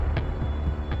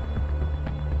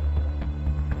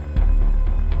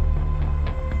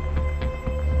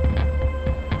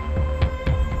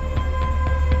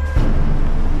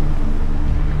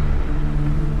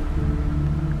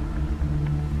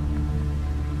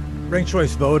Ranked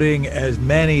choice voting, as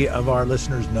many of our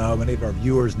listeners know, many of our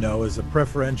viewers know, is a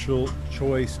preferential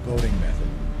choice voting method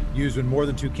used when more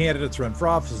than two candidates run for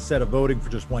office. Instead of voting for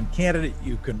just one candidate,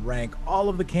 you can rank all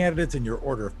of the candidates in your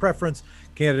order of preference.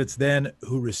 Candidates then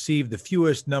who receive the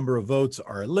fewest number of votes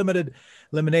are eliminated,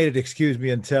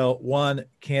 until one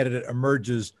candidate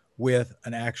emerges with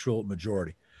an actual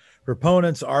majority.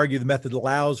 Proponents argue the method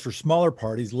allows for smaller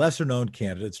parties, lesser-known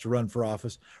candidates to run for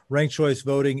office. Ranked choice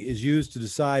voting is used to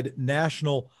decide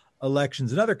national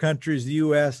elections. In other countries, the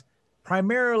U.S.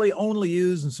 primarily only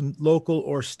used in some local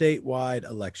or statewide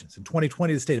elections. In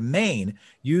 2020, the state of Maine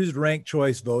used ranked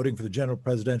choice voting for the general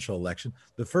presidential election,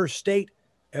 the first state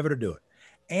ever to do it.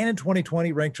 And in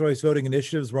 2020, ranked choice voting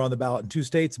initiatives were on the ballot in two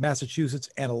states, Massachusetts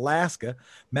and Alaska.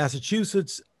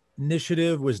 Massachusetts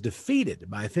initiative was defeated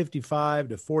by a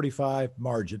 55-45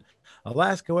 margin.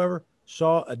 Alaska, however,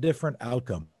 saw a different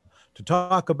outcome. To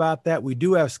talk about that, we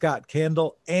do have Scott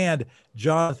Kendall and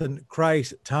Jonathan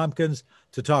Kreiss-Tomkins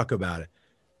to talk about it.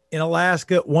 In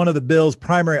Alaska, one of the bill's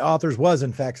primary authors was,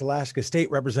 in fact, Alaska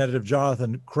State Representative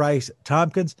Jonathan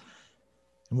Kreiss-Tomkins.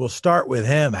 And we'll start with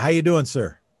him. How you doing,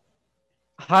 sir?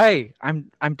 Hi, I'm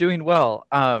doing well.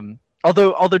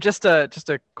 Although just a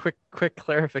quick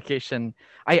clarification,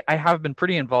 I have been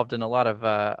pretty involved in a lot of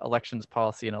elections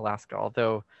policy in Alaska,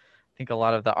 although I think a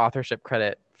lot of the authorship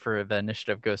credit for the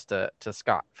initiative goes to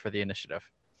Scott for the initiative.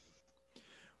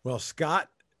 Well, Scott,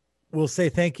 we'll say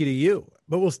thank you to you,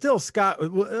 but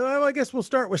I guess we'll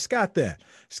start with Scott then.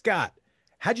 Scott,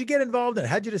 how'd you get involved in it?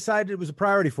 How'd you decide it was a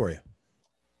priority for you?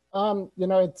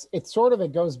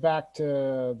 It goes back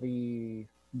to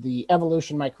the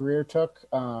evolution my career took.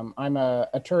 I'm an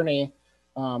attorney,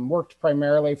 worked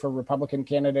primarily for Republican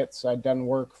candidates. I'd done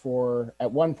work for,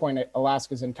 at one point,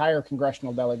 Alaska's entire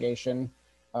congressional delegation,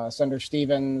 Senator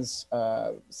Stevens,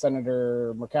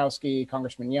 Senator Murkowski,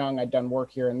 Congressman Young. I'd done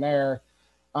work here and there.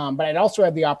 But I'd also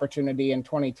had the opportunity in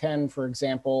 2010, for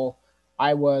example,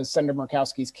 I was Senator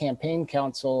Murkowski's campaign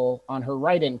counsel on her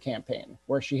write-in campaign,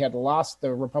 where she had lost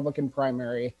the Republican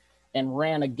primary and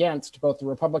ran against both the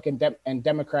Republican and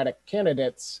Democratic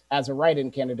candidates as a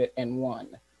write-in candidate and won.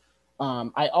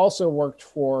 I also worked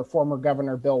for former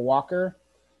Governor Bill Walker,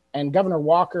 and Governor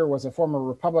Walker was a former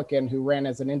Republican who ran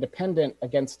as an independent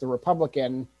against the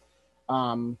Republican,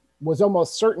 was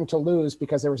almost certain to lose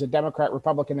because there was a Democrat,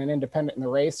 Republican, and independent in the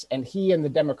race, and he and the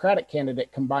Democratic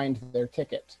candidate combined their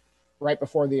ticket. Right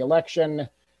before the election,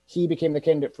 he became the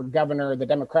candidate for governor. The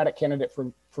Democratic candidate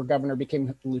for governor became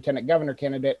the lieutenant governor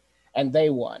candidate, and they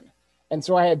won. And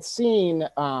so I had seen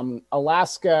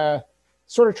Alaska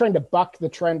sort of trying to buck the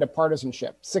trend of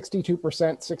partisanship. 62%,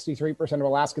 63% of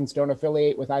Alaskans don't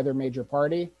affiliate with either major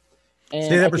party. And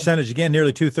say that percentage again,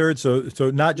 nearly 2/3.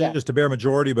 So not just a bare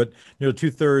majority, but nearly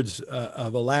 2/3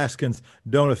 of Alaskans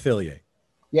don't affiliate.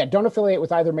 Yeah, don't affiliate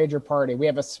with either major party. We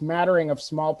have a smattering of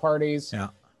small parties. Yeah.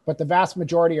 But the vast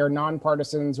majority are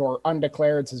nonpartisans or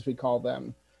undeclareds, as we call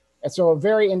them. And so a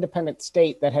very independent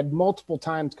state that had multiple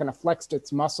times kind of flexed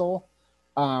its muscle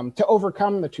to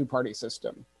overcome the two-party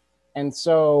system. And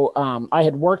so I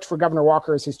had worked for Governor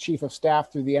Walker as his chief of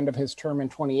staff through the end of his term in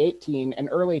 2018. And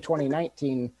early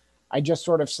 2019, I just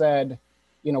sort of said,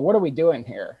 what are we doing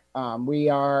here? We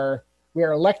are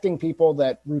electing people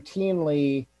that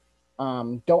routinely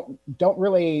don't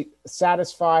really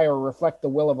satisfy or reflect the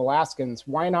will of Alaskans.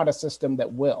 Why not a system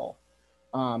that will?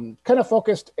 Kind of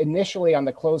focused initially on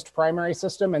the closed primary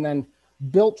system and then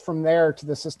built from there to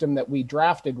the system that we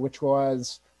drafted, which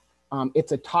was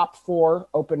it's a top 4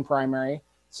 open primary.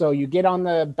 So you get on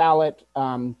the ballot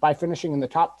by finishing in the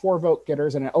top 4 vote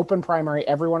getters in an open primary,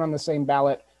 everyone on the same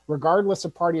ballot, regardless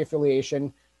of party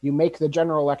affiliation. You make the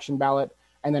general election ballot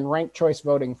and then ranked choice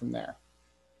voting from there.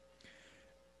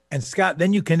 And Scott,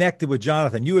 then you connected with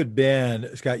Jonathan. You had been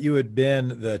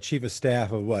the chief of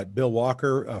staff of what? Bill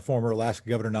Walker, former Alaska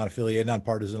governor, non-affiliated,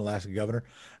 nonpartisan Alaska governor.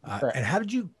 And how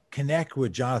did you connect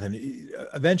with Jonathan?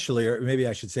 Eventually, or maybe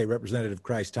I should say Representative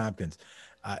Kreiss-Tomkins,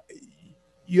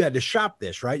 you had to shop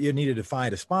this, right? You needed to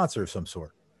find a sponsor of some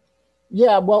sort.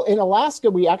 Yeah, well, in Alaska,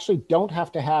 we actually don't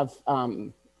have to have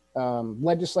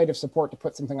legislative support to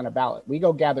put something on a ballot. We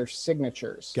go gather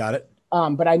signatures. Got it.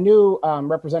 But I knew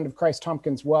Representative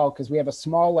Kreiss-Tomkins well because we have a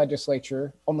small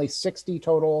legislature, only 60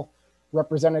 total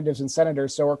representatives and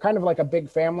senators. So we're kind of like a big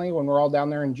family when we're all down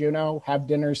there in Juneau, have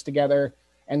dinners together.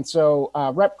 And so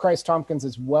Rep. Kreiss-Tomkins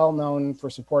is well known for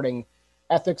supporting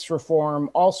ethics reform,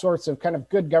 all sorts of kind of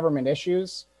good government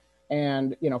issues.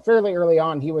 And, fairly early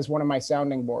on, he was one of my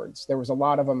sounding boards. There was a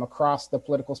lot of them across the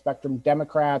political spectrum,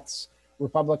 Democrats,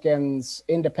 Republicans,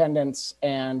 independents,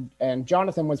 and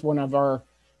Jonathan was one of our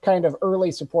kind of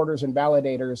early supporters and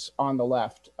validators on the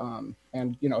left.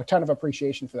 And, you know, a ton of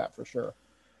appreciation for that for sure.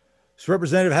 So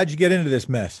Representative, how'd you get into this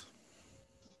mess?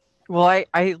 Well,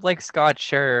 I like Scott,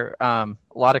 share a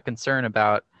lot of concern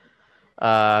about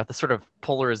the sort of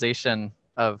polarization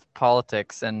of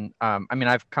politics. And I mean,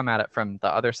 I've come at it from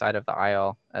the other side of the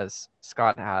aisle, as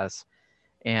Scott has.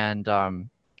 And I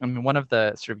mean, one of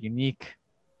the sort of unique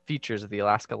features of the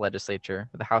Alaska legislature,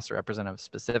 the House of Representatives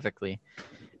specifically,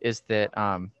 is that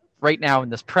right now in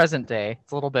this present day,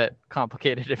 it's a little bit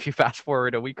complicated if you fast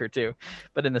forward a week or two,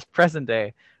 but in this present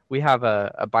day, we have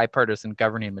a bipartisan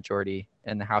governing majority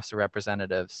in the House of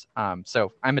Representatives.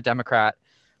 So I'm a Democrat.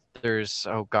 There's,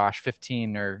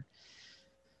 15 or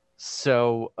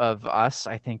so of us,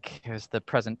 I think is the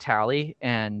present tally,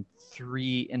 and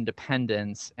 3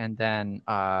 independents. And then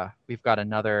we've got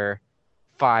another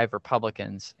 5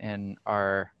 Republicans in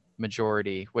our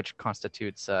majority, which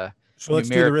constitutes so let's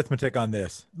do the arithmetic on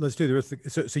this. Let's do the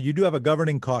arithmetic. So you do have a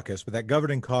governing caucus, but that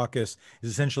governing caucus is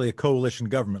essentially a coalition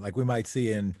government, like we might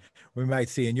see in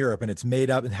Europe, and it's made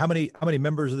up. And how many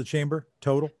members of the chamber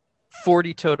total?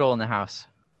 40 total in the House.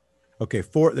 Okay,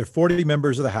 there are 40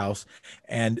 members of the House,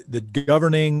 and the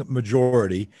governing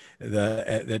majority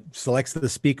that selects the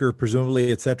speaker,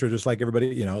 presumably, et cetera, just like everybody,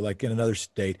 you know, like in another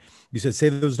state. You said, say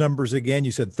those numbers again.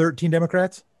 You said 13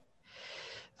 Democrats?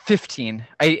 15.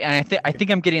 I think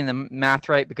I'm getting the math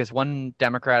right, because one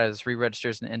Democrat is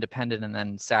re-registered as an independent, and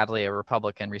then sadly a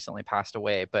Republican recently passed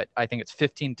away. But I think it's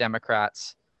 15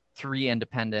 Democrats, 3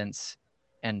 independents,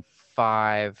 and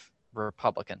 5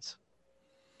 Republicans.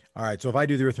 All right. So if I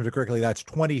do the arithmetic correctly, that's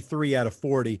 23 out of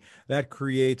 40. That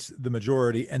creates the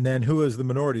majority. And then who is the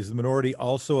minority? Is the minority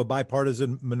also a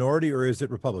bipartisan minority, or is it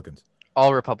Republicans?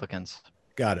 All Republicans.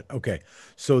 Got it. Okay.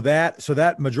 So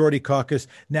that majority caucus.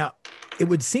 Now, it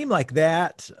would seem like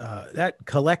that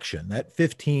collection, that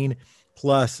 15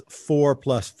 plus 4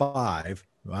 plus 5,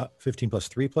 15 plus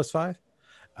 3 plus 5,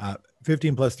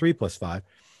 15 plus 3 plus 5.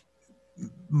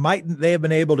 Mightn't they have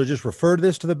been able to just refer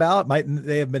this to the ballot? Mightn't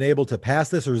they have been able to pass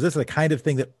this? Or is this the kind of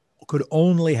thing that could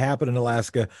only happen in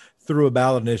Alaska through a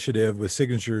ballot initiative with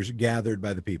signatures gathered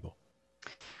by the people?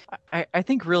 I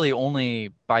think really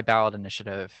only by ballot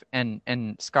initiative. And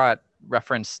Scott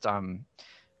referenced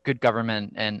good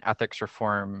government and ethics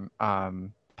reform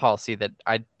policy that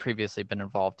I'd previously been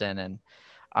involved in. And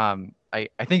I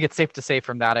think it's safe to say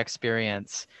from that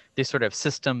experience, these sort of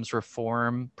systems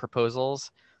reform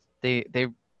proposals,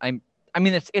 I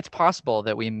mean, it's possible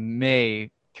that we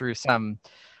may, through some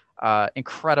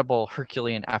incredible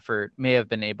Herculean effort, may have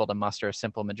been able to muster a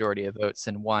simple majority of votes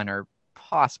in one or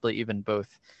possibly even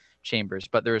both chambers.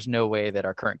 But there is no way that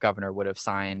our current governor would have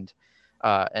signed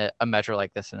a measure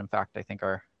like this. And in fact, I think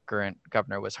our current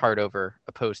governor was hard over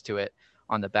opposed to it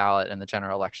on the ballot in the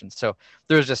general election. So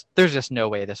there's just no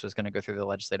way this was going to go through the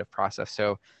legislative process.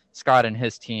 So Scott and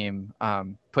his team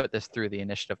put this through the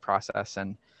initiative process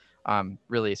and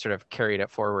really sort of carried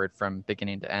it forward from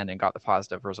beginning to end and got the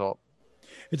positive result.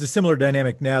 It's a similar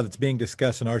dynamic now that's being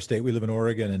discussed in our state. We live in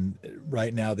Oregon, and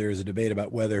right now there is a debate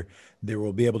about whether there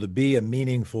will be able to be a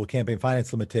meaningful campaign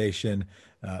finance limitation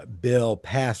bill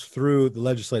passed through the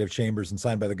legislative chambers and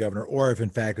signed by the governor, or if in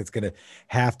fact it's going to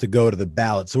have to go to the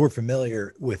ballot. So we're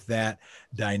familiar with that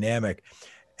dynamic.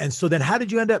 And so then how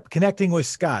did you end up connecting with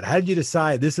Scott? How did you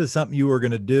decide this is something you were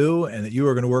going to do and that you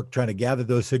were going to work trying to gather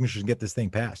those signatures and get this thing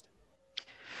passed?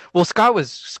 Well, Scott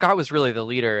was really the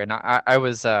leader, and I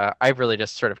really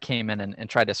just sort of came in and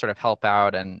tried to sort of help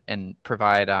out and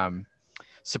provide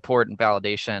support and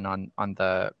validation on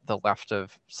the left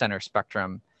of center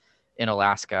spectrum in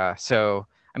Alaska. So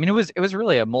I mean, it was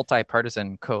really a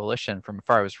multi-partisan coalition from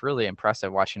afar. It was really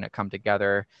impressive watching it come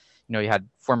together. You know, you had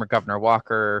former Governor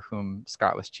Walker, whom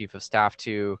Scott was chief of staff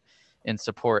to, in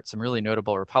support, some really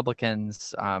notable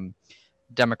Republicans,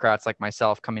 Democrats like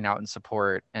myself coming out in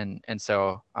support, and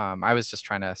so I was just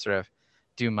trying to sort of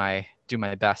do my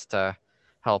best to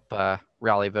help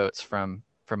rally votes from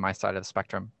my side of the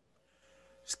spectrum.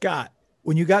 Scott,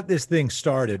 when you got this thing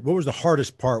started, what was the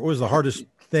hardest part? What was the hardest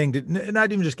thing to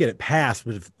not even just get it passed,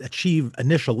 but achieve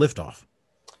initial liftoff?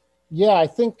 Yeah, I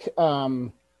think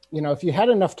if you had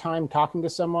enough time talking to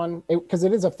someone, because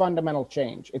it is a fundamental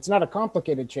change. It's not a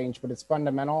complicated change, but it's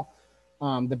fundamental.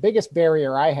 The biggest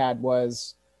barrier I had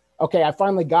was, okay, I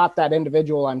finally got that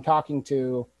individual I'm talking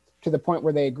to the point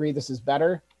where they agree this is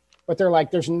better, but they're like,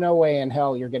 there's no way in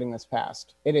hell you're getting this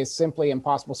passed. It is simply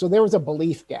impossible. So there was a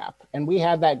belief gap, and we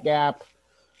had that gap,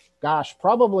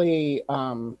 probably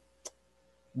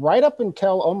right up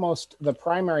until almost the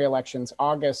primary elections,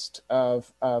 August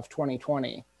of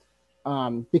 2020.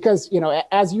 Because,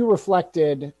 as you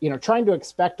reflected, trying to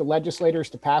expect the legislators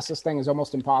to pass this thing is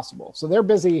almost impossible. So they're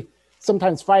busy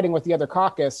sometimes fighting with the other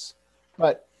caucus,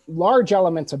 but large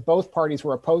elements of both parties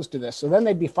were opposed to this. So then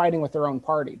they'd be fighting with their own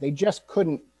party. They just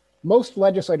couldn't, most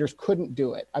legislators couldn't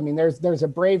do it. I mean, there's a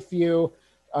brave few.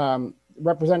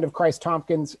 Representative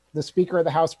Kreiss-Tomkins, the Speaker of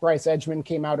the House, Bryce Edgman,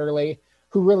 came out early,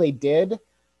 who really did.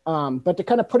 But to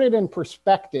kind of put it in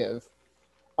perspective,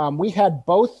 we had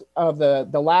both of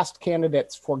the last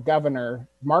candidates for governor,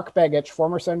 Mark Begich,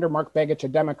 former Senator Mark Begich, a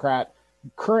Democrat,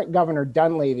 current Governor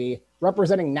Dunleavy,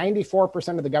 representing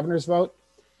 94% of the governor's vote.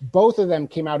 Both of them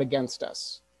came out against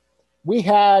us. We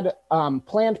had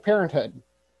Planned Parenthood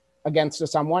against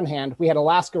us on one hand. We had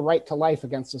Alaska Right to Life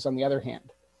against us on the other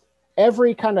hand.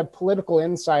 Every kind of political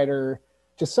insider,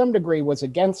 to some degree, was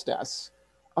against us.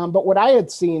 But what I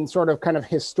had seen, sort of kind of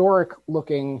historic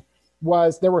looking,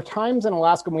 was there were times in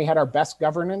Alaska when we had our best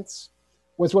governance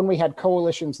was when we had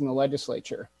coalitions in the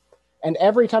legislature. And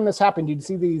every time this happened, you'd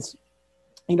see these,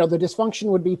 the dysfunction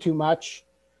would be too much,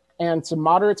 and some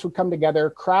moderates would come together,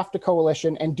 craft a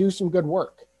coalition, and do some good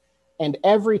work. And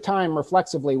every time,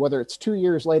 reflexively, whether it's 2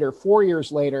 years later, 4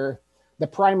 years later, the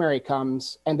primary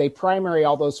comes, and they primary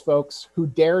all those folks who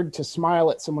dared to smile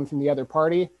at someone from the other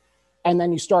party. And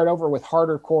then you start over with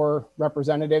harder core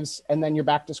representatives, and then you're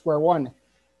back to square one.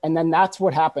 And then that's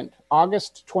what happened.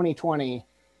 August 2020,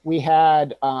 we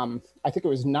had, I think it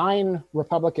was 9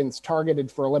 Republicans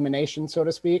targeted for elimination, so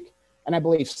to speak. And I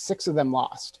believe 6 of them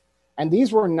lost. And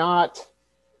these were not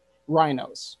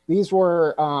rhinos. These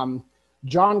were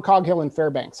John Coghill in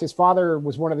Fairbanks. His father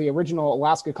was one of the original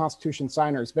Alaska Constitution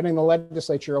signers, been in the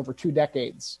legislature over 2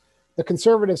 decades. The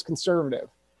conservative's conservative,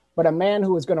 but a man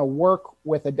who was going to work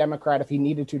with a Democrat if he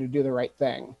needed to do the right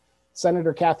thing.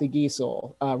 Senator Kathy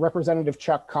Giesel, Representative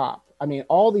Chuck Kopp. I mean,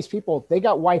 all these people, they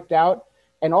got wiped out.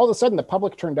 And all of a sudden, the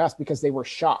public turned to us because they were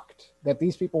shocked that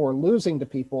these people were losing to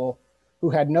people who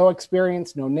had no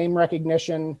experience, no name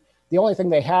recognition. The only thing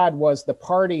they had was the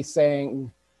party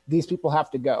saying, these people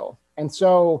have to go. And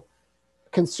so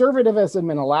conservatism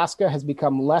in Alaska has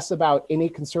become less about any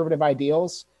conservative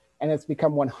ideals, and it's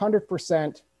become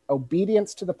 100%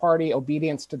 obedience to the party,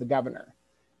 obedience to the governor.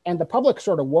 And the public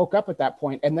sort of woke up at that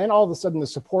point, and then all of a sudden the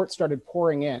support started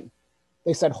pouring in.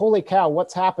 They said, holy cow,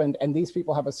 what's happened? And these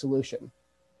people have a solution.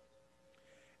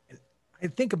 I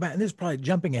think about, and this is probably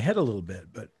jumping ahead a little bit,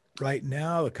 but right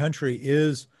now the country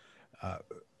is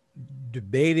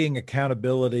debating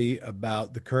accountability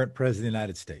about the current president of the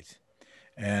United States.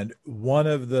 And one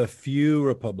of the few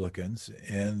Republicans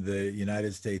in the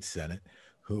United States Senate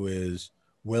who is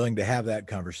willing to have that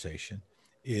conversation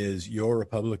is your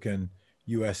Republican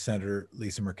U.S. Senator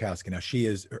Lisa Murkowski. Now,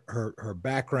 her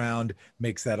background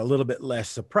makes that a little bit less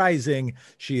surprising.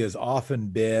 She's often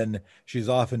been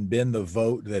the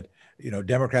vote that,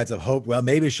 Democrats have hoped, well,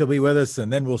 maybe she'll be with us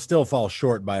and then we'll still fall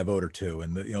short by a vote or two.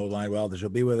 And the line, well, she'll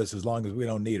be with us as long as we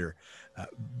don't need her.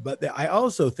 But I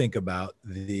also think about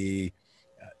the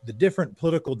different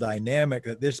political dynamic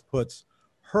that this puts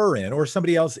her in, or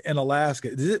somebody else in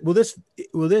Alaska. Will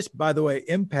this, by the way,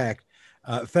 impact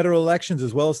federal elections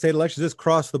as well as state elections? This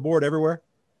cross the board everywhere?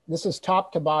 This is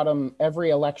top to bottom, every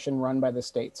election run by the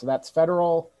state. So that's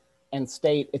federal and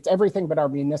state. It's everything but our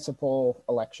municipal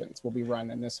elections will be run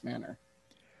in this manner.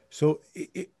 So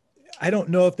I don't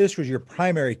know if this was your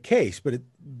primary case, but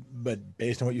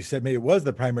based on what you said, maybe it was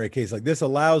the primary case. Like, this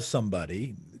allows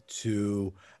somebody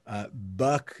to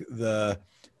buck the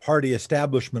party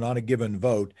establishment on a given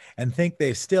vote and think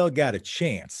they've still got a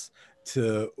chance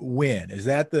to win. Is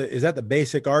that the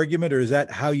basic argument, or is that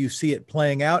how you see it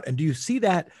playing out? And do you see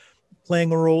that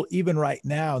playing a role even right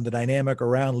now in the dynamic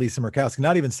around Lisa Murkowski?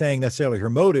 Not even saying necessarily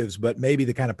her motives, but maybe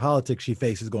the kind of politics she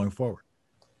faces going forward.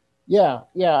 Yeah.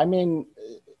 I mean,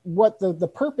 what the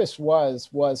purpose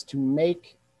was to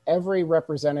make every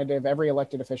representative, every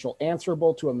elected official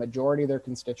answerable to a majority of their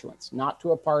constituents, not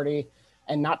to a party,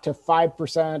 and not to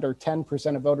 5% or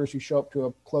 10% of voters who show up to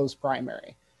a closed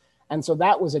primary. And so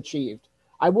that was achieved.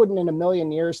 I wouldn't in a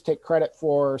million years take credit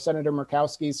for Senator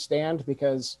Murkowski's stand,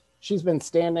 because she's been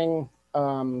standing,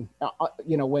 when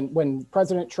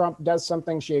President Trump does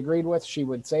something she agreed with, she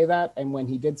would say that. And when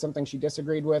he did something she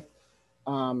disagreed with,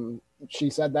 she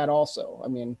said that also. I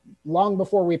mean, long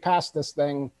before we passed this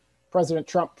thing, President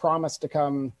Trump promised to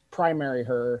come primary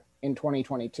her in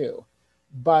 2022.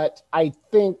 But I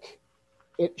think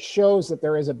it shows that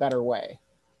there is a better way.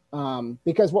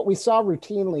 Because what we saw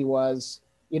routinely was,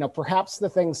 perhaps the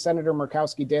things Senator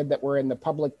Murkowski did that were in the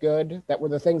public good, that were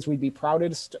the things we'd be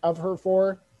proudest of her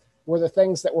for, were the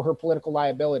things that were her political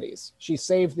liabilities. She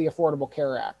saved the Affordable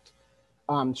Care Act.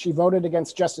 She voted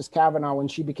against Justice Kavanaugh when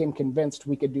she became convinced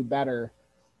we could do better.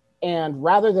 And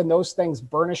rather than those things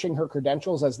burnishing her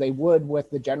credentials as they would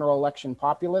with the general election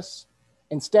populace,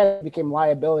 instead it became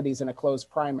liabilities in a closed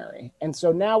primary. And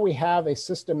so now we have a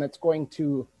system that's going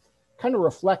to kind of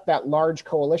reflect that large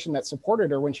coalition that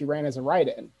supported her when she ran as a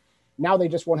write-in. Now they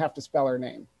just won't have to spell her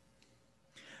name.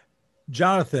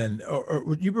 Jonathan,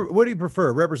 what do you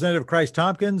prefer? Representative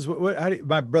Kreiss-Tomkins?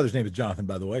 My brother's name is Jonathan,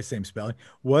 by the way, same spelling.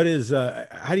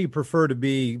 How do you prefer to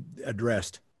be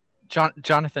addressed?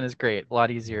 Jonathan is great. A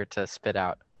lot easier to spit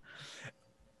out.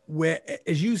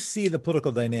 As you see the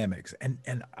political dynamics,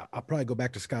 and I'll probably go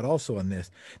back to Scott also on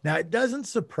this. Now, it doesn't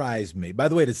surprise me. By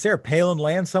the way, did Sarah Palin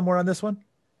land somewhere on this one?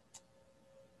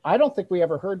 I don't think we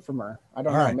ever heard from her. I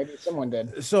don't know. Right. Maybe someone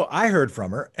did. So I heard from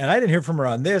her, and I didn't hear from her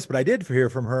on this, but I did hear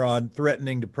from her on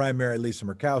threatening to primary Lisa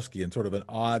Murkowski in sort of an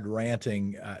odd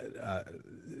ranting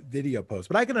video post.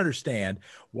 But I can understand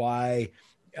why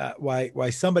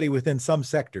somebody within some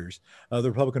sectors of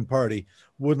the Republican Party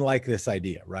wouldn't like this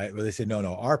idea, right? Where they say, no,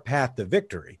 our path to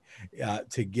victory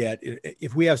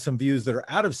if we have some views that are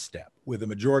out of step with the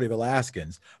majority of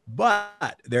Alaskans,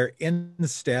 but they're in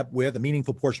step with a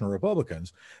meaningful portion of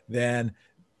Republicans, then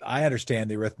I understand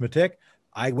the arithmetic.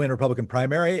 I win a Republican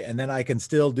primary, and then I can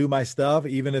still do my stuff,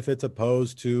 even if it's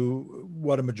opposed to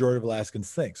what a majority of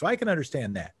Alaskans think. So I can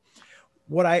understand that.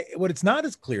 What it's not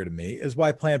as clear to me is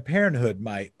why Planned Parenthood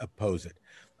might oppose it.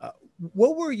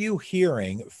 What were you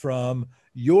hearing from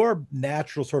your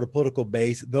natural sort of political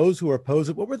base, those who are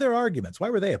opposed? What were their arguments? Why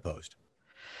were they opposed?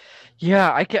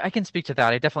 Yeah, I can speak to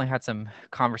that. I definitely had some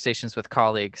conversations with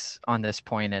colleagues on this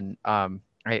point, and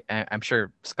I'm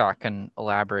sure Scott can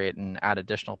elaborate and add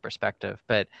additional perspective.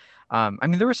 But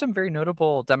there were some very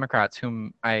notable Democrats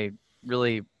whom I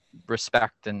really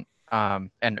respect and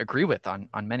agree with on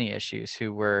many issues,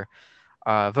 who were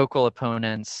vocal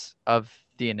opponents of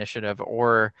the initiative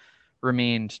or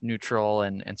remained neutral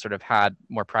and sort of had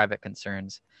more private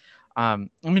concerns. One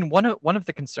of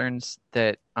the concerns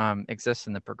that exists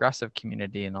in the progressive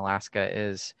community in Alaska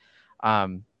is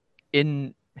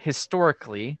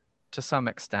historically, to some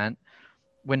extent,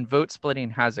 when vote splitting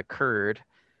has occurred,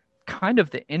 kind of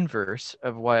the inverse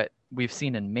of what we've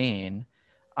seen in Maine,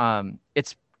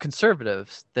 it's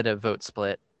conservatives that have vote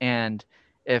split, and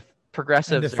if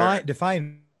progressives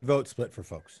define vote split for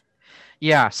folks.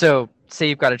 Yeah, so say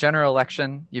you've got a general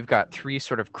election, you've got three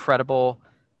sort of credible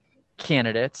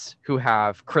candidates who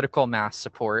have critical mass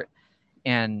support,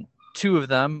 and two of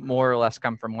them more or less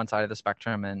come from one side of the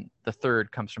spectrum, and the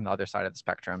third comes from the other side of the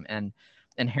spectrum. And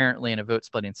inherently in a vote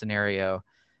splitting scenario,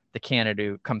 the candidate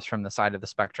who comes from the side of the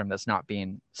spectrum that's not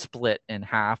being split in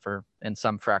half or in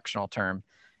some fractional term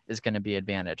is going to be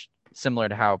advantaged, similar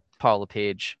to how Paul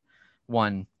LePage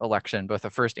won election both the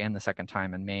first and the second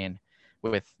time in Maine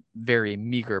with very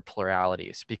meager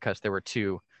pluralities, because there were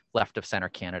two left of center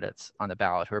candidates on the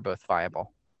ballot who are both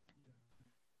viable.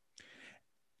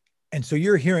 And so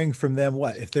you're hearing from them,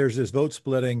 what, if there's this vote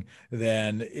splitting,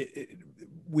 then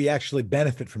we actually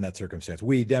benefit from that circumstance.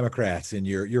 We Democrats and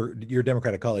your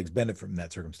Democratic colleagues benefit from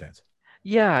that circumstance.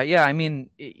 Yeah. Even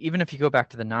if you go back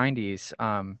to the 90s,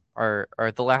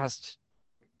 the last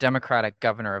Democratic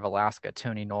governor of Alaska,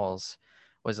 Tony Knowles,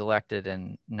 was elected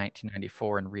in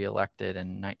 1994 and reelected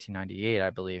in 1998, I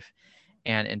believe.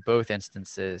 And in both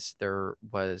instances, there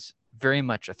was very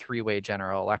much a three-way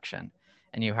general election.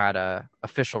 And you had a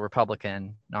official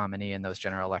Republican nominee in those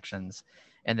general elections.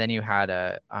 And then you had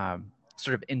a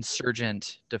sort of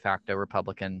insurgent de facto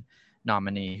Republican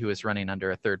nominee who was running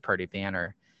under a third-party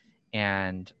banner.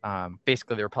 And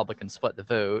basically the Republicans split the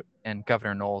vote, and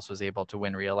Governor Knowles was able to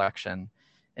win re-election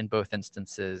in both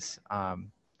instances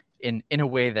in a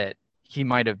way that he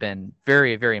might have been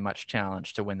very, very much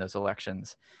challenged to win those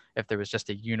elections if there was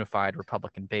just a unified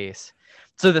Republican base.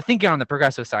 So the thinking on the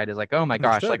progressive side is like, oh my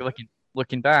gosh, like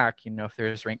looking back, if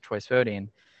there's ranked choice voting,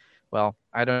 well,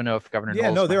 I don't know if Governor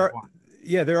Knowles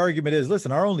their argument is,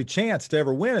 listen, our only chance to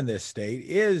ever win in this state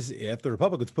is if the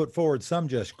Republicans put forward some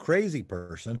just crazy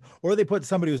person, or they put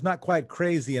somebody who's not quite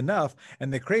crazy enough,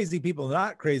 and the crazy people and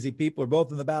not crazy people are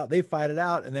both in the ballot. They fight it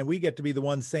out, and then we get to be the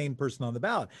one sane person on the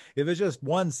ballot. If it's just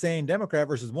one sane Democrat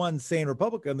versus one sane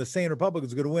Republican, the sane Republican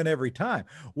is going to win every time.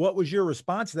 What was your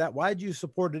response to that? Why did you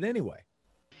support it anyway?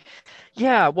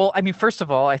 Yeah, well, first of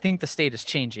all, I think the state is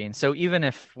changing. So even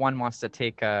if one wants to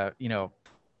take a,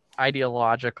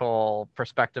 ideological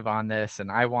perspective on this, and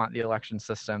I want the election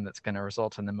system that's going to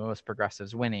result in the most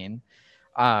progressives winning,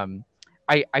 I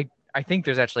think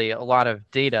there's actually a lot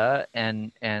of data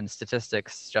and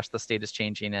statistics just the state is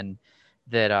changing, and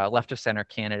that left of center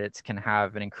candidates can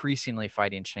have an increasingly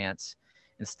fighting chance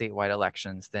in statewide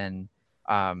elections than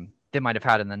they might have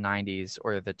had in the 90s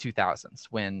or the 2000s,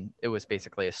 when it was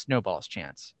basically a snowball's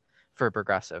chance for a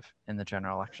progressive in the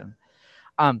general election.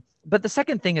 But the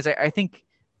second thing is, I think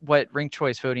what ranked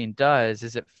choice voting does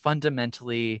is it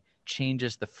fundamentally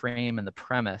changes the frame and the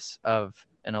premise of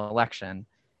an election.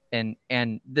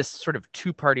 And this sort of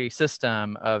two-party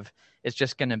system of it's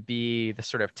just going to be the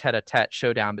sort of tete-a-tete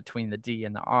showdown between the D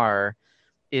and the R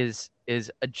is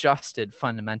adjusted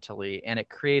fundamentally, and it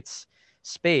creates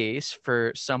space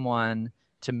for someone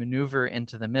to maneuver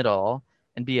into the middle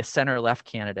and be a center-left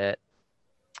candidate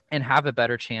and have a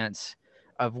better chance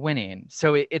of winning.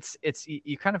 So it's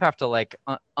you kind of have to like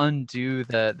undo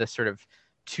the sort of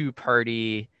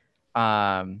two-party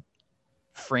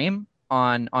frame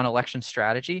on election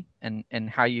strategy and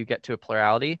how you get to a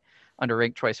plurality under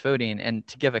ranked choice voting. And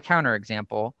to give a counter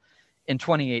example, in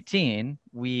 2018,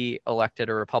 we elected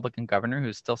a Republican governor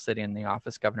who's still sitting in the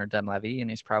office, Governor Dunleavy, and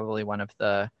he's probably one of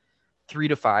the 3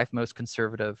 to 5 most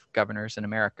conservative governors in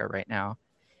America right now.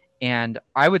 And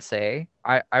I would say,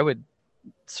 I would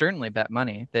certainly bet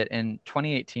money that in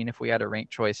 2018, if we had a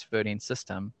ranked choice voting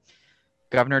system,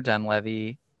 Governor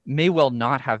Dunleavy may well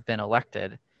not have been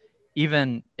elected,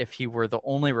 even if he were the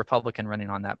only Republican running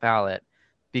on that ballot,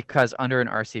 because under an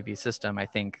RCV system, I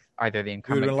think either the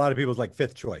incumbent... It would have been a lot of people's like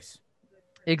 5th choice.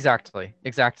 Exactly.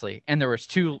 And there was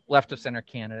 2 left of center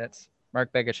candidates,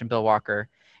 Mark Begich and Bill Walker.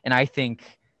 And I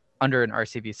think under an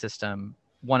RCV system,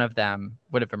 one of them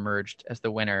would have emerged as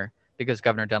the winner because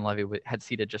Governor Dunleavy had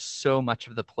ceded just so much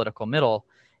of the political middle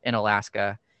in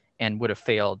Alaska and would have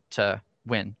failed to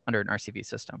win under an RCV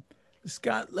system.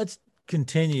 Scott, let's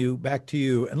continue back to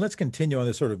you, and let's continue on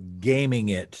this sort of gaming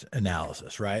it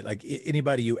analysis, right? Like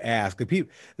anybody you ask, the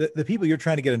people you're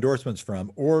trying to get endorsements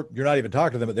from, or you're not even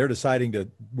talking to them, but they're deciding to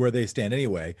where they stand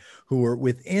anyway, who are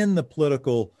within the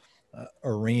political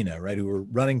arena, right? Who are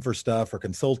running for stuff or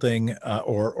consulting,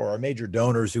 or are major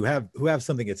donors who have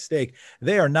something at stake.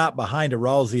 They are not behind a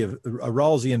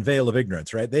Rawlsian veil of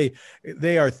ignorance, right?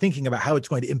 They are thinking about how it's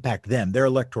going to impact them, their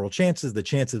electoral chances, the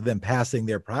chances of them passing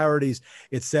their priorities,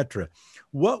 etc.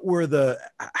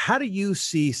 How do you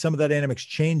see some of that dynamics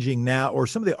changing now, or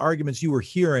some of the arguments you were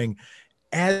hearing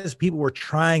as people were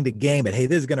trying to game it? Hey,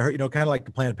 this is going to hurt, kind of like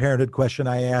the Planned Parenthood question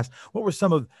I asked. What were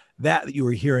some of that you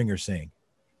were hearing or seeing?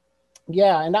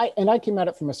 Yeah, and I came at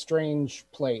it from a strange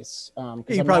place.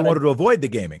 You probably wanted to avoid the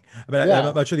gaming. I mean,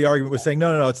 I'm not sure the argument was saying,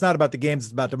 no, it's not about the games,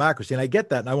 it's about democracy. And I get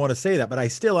that, and I want to say that, but I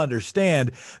still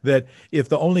understand that if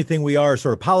the only thing we are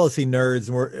sort of policy nerds,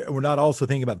 and we're not also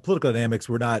thinking about political dynamics,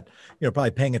 we're not,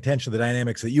 probably paying attention to the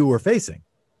dynamics that you were facing.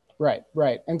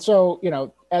 Right. And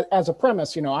so, as a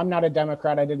premise, I'm not a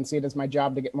Democrat. I didn't see it as my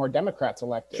job to get more Democrats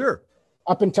elected. Sure.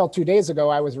 Up until 2 days ago,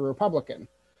 I was a Republican.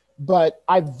 But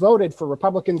I voted for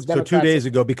Republicans, Democrats. So 2 days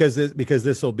ago, because this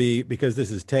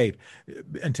is taped,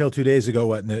 until 2 days ago,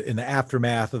 what in the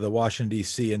aftermath of the Washington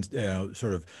D.C. and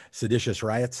sort of seditious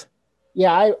riots.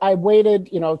 Yeah, I waited,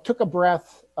 took a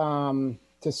breath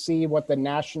to see what the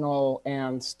national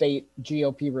and state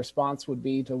GOP response would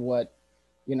be to what,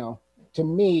 to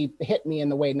me hit me in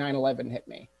the way 9/11 hit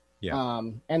me. Yeah.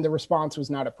 And the response was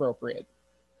not appropriate.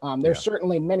 There's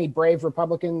certainly many brave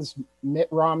Republicans, Mitt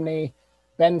Romney,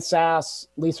 Ben Sass,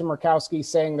 Lisa Murkowski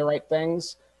saying the right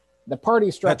things. The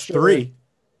party structure. That's 3.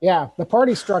 Yeah. The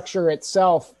party structure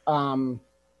itself,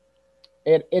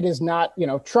 it is not,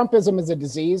 Trumpism is a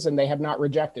disease and they have not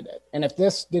rejected it. And if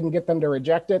this didn't get them to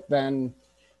reject it, then,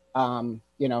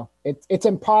 it's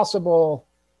impossible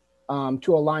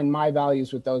to align my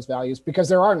values with those values because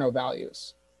there are no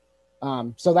values.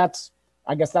 So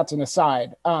I guess that's an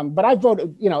aside. But I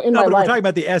voted, in my life. We're talking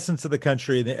about the essence of the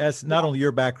country, not only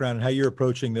your background and how you're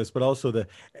approaching this, but also the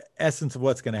essence of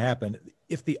what's going to happen.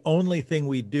 If the only thing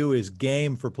we do is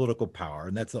game for political power,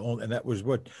 and that was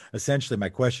what essentially my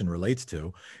question relates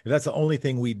to. If that's the only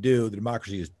thing we do, the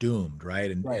democracy is doomed, right?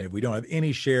 And if we don't have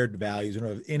any shared values, we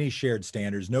don't have any shared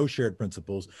standards, no shared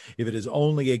principles, if it is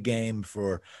only a game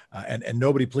for, and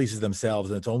nobody pleases themselves,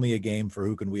 and it's only a game for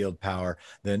who can wield power,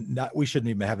 then we shouldn't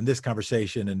even be having this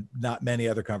conversation and not many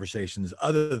other conversations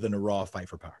other than a raw fight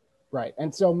for power. Right.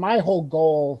 And so my whole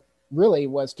goal really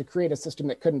was to create a system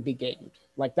that couldn't be gamed.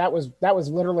 Like that was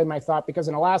literally my thought, because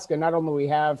in Alaska, not only we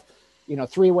have,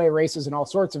 3-way races and all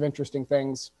sorts of interesting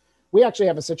things, we actually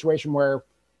have a situation where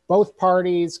both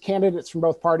parties, candidates from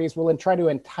both parties will then try to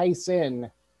entice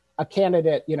in a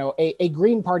candidate, a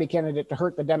Green Party candidate to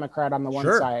hurt the Democrat on the one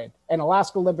side, an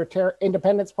Alaska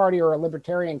Independence Party or a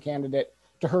Libertarian candidate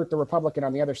to hurt the Republican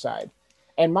on the other side.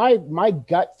 And my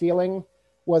gut feeling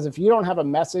was, if you don't have a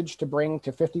message to bring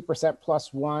to 50%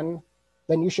 plus one,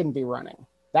 then you shouldn't be running.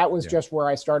 That was just where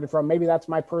I started from. Maybe that's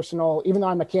my personal, even though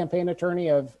I'm a campaign attorney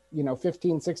of,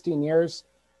 15, 16 years,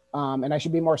 and I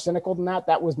should be more cynical than that.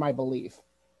 That was my belief.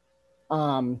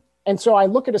 And so I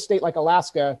look at a state like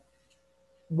Alaska,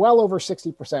 well over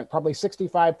 60%, probably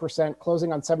 65%,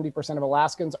 closing on 70% of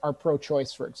Alaskans are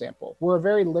pro-choice, for example. We're a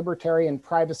very libertarian,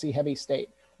 privacy-heavy state.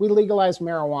 We legalize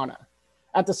marijuana.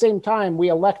 At the same time, we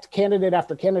elect candidate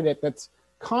after candidate that's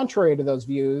contrary to those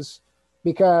views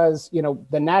because,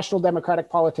 the national democratic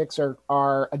politics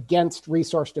are against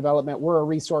resource development. We're a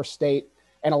resource state,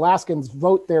 and Alaskans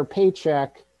vote their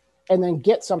paycheck and then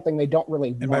get something they don't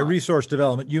really want. And by resource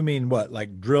development, you mean what?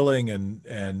 Like drilling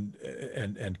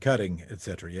and cutting, et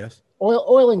cetera, yes?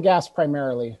 Oil and gas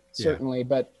primarily, certainly,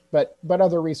 but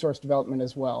other resource development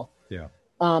as well. Yeah.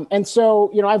 And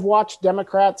so, I've watched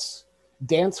Democrats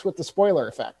dance with the spoiler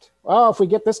effect. Oh, if we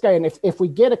get this guy, and if we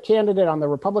get a candidate on the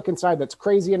Republican side that's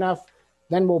crazy enough,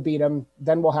 then we'll beat him,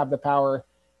 then we'll have the power.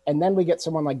 And then we get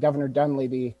someone like Governor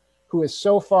Dunleavy, who is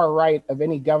so far right of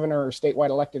any governor or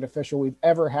statewide elected official we've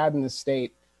ever had in the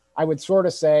state. I would sort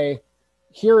of say,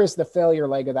 here is the failure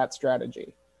leg of that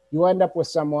strategy. You end up with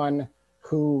someone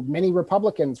who many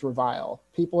Republicans revile,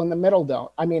 people in the middle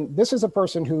don't. I mean, this is a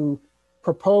person who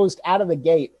proposed out of the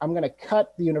gate, I'm going to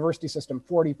cut the university system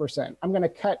 40%. I'm going to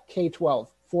cut K-12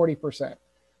 40%.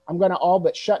 I'm going to all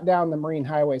but shut down the Marine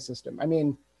Highway system. I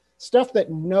mean, stuff that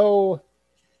no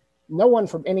one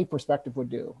from any perspective would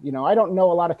do. I don't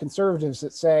know a lot of conservatives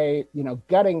that say,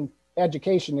 gutting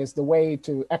education is the way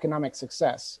to economic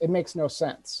success. It makes no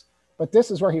sense. But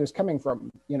this is where he was coming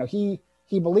from. He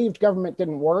believed government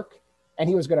didn't work and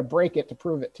he was going to break it to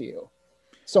prove it to you.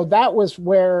 So that was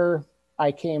where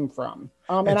I came from.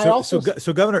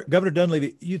 So Governor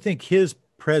Dunleavy, you think his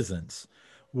presence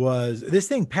this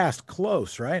thing passed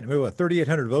close, right? I mean, what,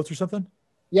 3,800 votes or something?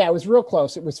 Yeah, it was real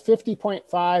close. It was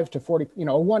 50.5 to 40, a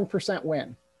 1%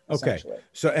 win. Okay.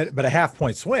 So, but a half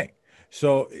point swing.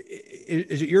 So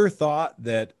is it your thought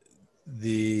that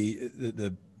the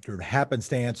sort of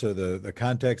happenstance or the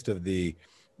context of the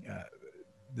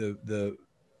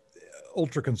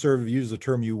ultra conservative, use the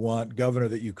term you want, governor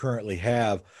that you currently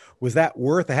have, was that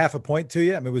worth a half a point to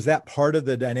you? I mean, was that part of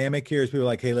the dynamic here? Is people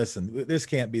like, hey, listen, this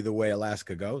can't be the way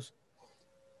Alaska goes?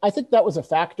 I think that was a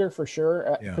factor for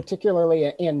sure,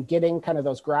 particularly in getting kind of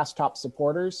those grass top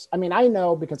supporters. I mean, I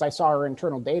know because I saw our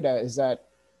internal data is that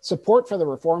support for the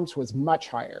reforms was much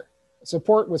higher.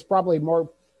 Support was probably more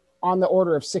on the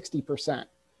order of 60%.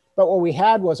 But what we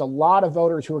had was a lot of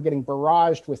voters who were getting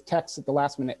barraged with texts at the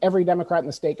last minute. Every Democrat in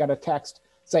the state got a text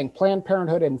saying Planned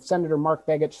Parenthood and Senator Mark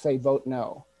Begich say vote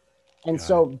no. And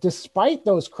so despite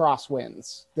those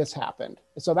crosswinds, this happened.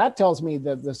 So that tells me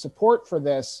that the support for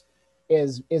this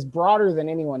is broader than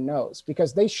anyone knows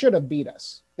because they should have beat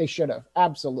us. They should have.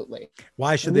 Absolutely.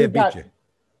 Why should they have beat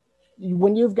you?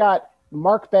 When you've got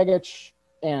Mark Begich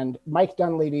and Mike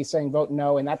Dunleavy saying vote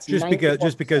no, and that's just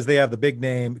because they have the big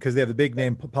name,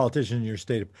 politician in your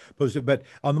state opposed to. But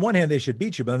on the one hand, they should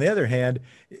beat you. But on the other hand,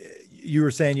 you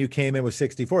were saying you came in with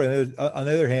 64. On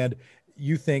the other hand,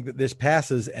 you think that this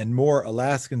passes and more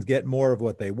Alaskans get more of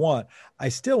what they want. I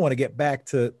still want to get back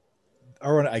to,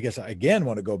 or I guess I again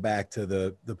want to go back to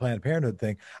the Planned Parenthood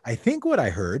thing. I think what I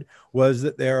heard was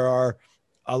that there are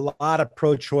a lot of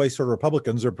pro-choice or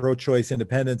Republicans or pro-choice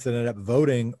independents that ended up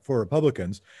voting for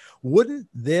Republicans. Wouldn't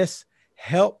this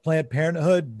help Planned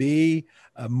Parenthood be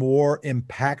a more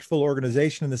impactful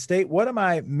organization in the state? What am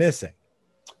I missing?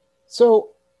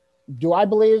 So I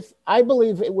believe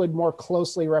it would more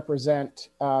closely represent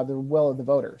the will of the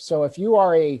voter. So if you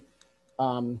are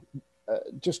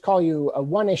just call you a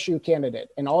one issue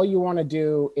candidate and all you want to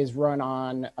do is run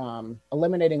on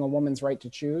eliminating a woman's right to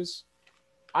choose,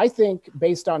 I think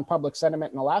based on public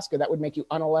sentiment in Alaska, that would make you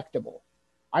unelectable.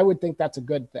 I would think that's a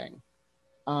good thing.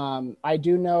 I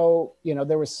do know,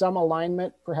 there was some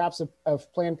alignment perhaps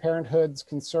of Planned Parenthood's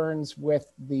concerns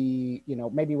with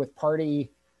maybe with party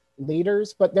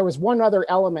leaders, but there was one other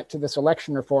element to this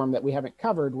election reform that we haven't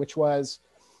covered, which was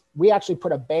we actually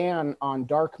put a ban on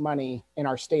dark money in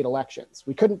our state elections.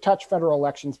 We couldn't touch federal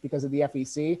elections because of the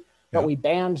FEC, but we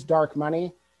banned dark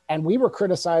money. And we were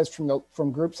criticized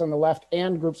from groups on the left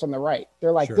and groups on the right.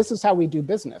 They're like, This is how we do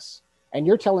business. And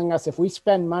you're telling us if we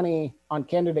spend money on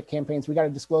candidate campaigns, we got to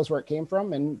disclose where it came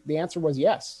from. And the answer was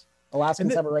yes.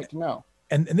 Alaskans have a right to know.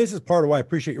 And this is part of why I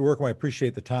appreciate your work and why I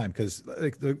appreciate the time, because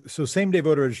so same-day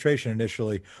voter registration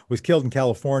initially was killed in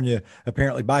California,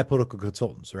 apparently by political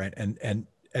consultants, right? And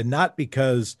not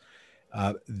because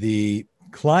the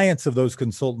clients of those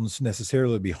consultants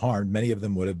necessarily be harmed. Many of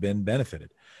them would have been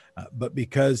benefited. But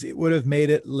because it would have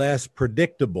made it less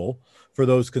predictable for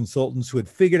those consultants who had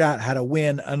figured out how to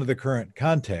win under the current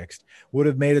context, would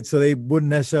have made it so they wouldn't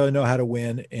necessarily know how to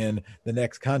win in the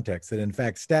next context. That in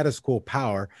fact, status quo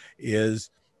power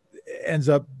ends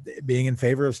up being in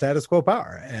favor of status quo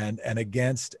power and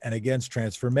against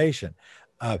transformation.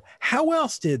 How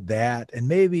else did that, and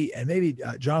maybe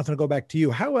Jonathan, I'll go back to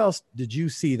you. How else did you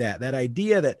see that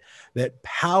idea that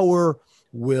power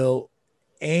will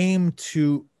aim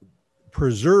to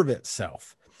preserve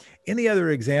itself? Any other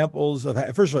examples of,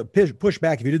 first of all, push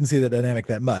back if you didn't see the dynamic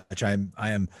that much. I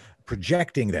am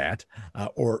projecting that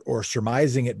or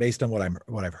surmising it based on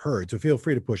what I've heard. So feel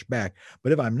free to push back.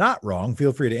 But if I'm not wrong,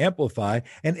 feel free to amplify.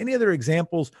 And any other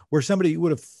examples where somebody you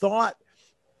would have thought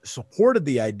supported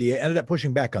the idea ended up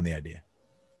pushing back on the idea?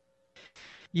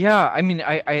 Yeah, I mean,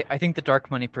 I think the dark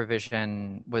money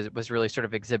provision was really sort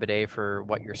of exhibit A for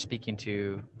what you're speaking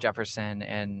to, Jefferson.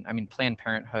 And I mean, Planned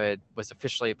Parenthood was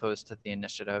officially opposed to the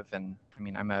initiative. And I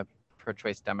mean, I'm a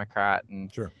pro-choice Democrat.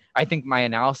 And sure, I think my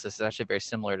analysis is actually very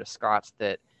similar to Scott's,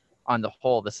 that on the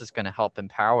whole, this is going to help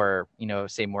empower,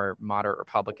 say more moderate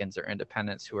Republicans or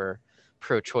independents who are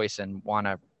pro-choice and want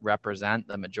to represent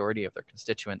the majority of their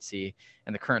constituency,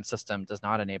 and the current system does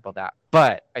not enable that.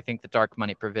 But I think the dark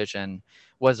money provision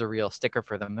was a real sticker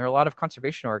for them. There are a lot of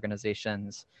conservation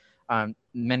organizations,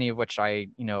 many of which I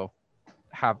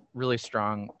have really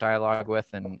strong dialogue with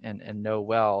and know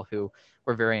well, who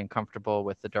were very uncomfortable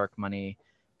with the dark money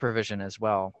provision as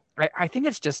well. I think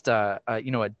it's just a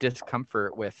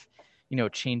discomfort with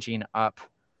changing up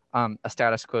a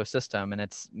status quo system, and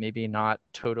it's maybe not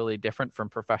totally different from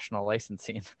professional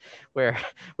licensing, where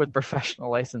with professional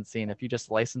licensing, if you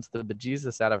just license the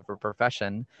bejesus out of a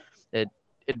profession, it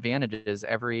advantages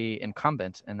every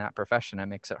incumbent in that profession and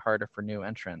makes it harder for new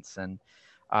entrants. And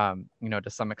to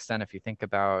some extent, if you think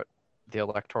about the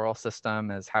electoral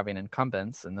system as having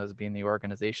incumbents, and those being the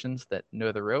organizations that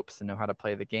know the ropes and know how to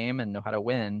play the game and know how to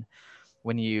win,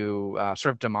 when you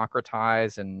sort of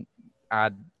democratize and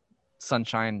add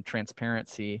sunshine,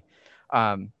 transparency,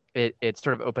 it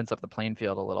sort of opens up the playing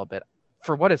field a little bit.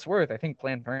 For what it's worth, I think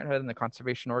Planned Parenthood and the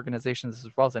conservation organizations,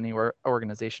 as well as any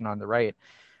organization on the right,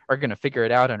 are going to figure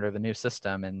it out under the new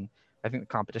system, and I think the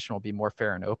competition will be more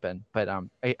fair and open. But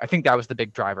I think that was the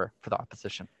big driver for the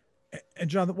opposition. And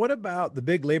Jonathan, what about the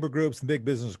big labor groups and big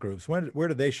business groups? Where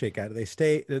did they shake out?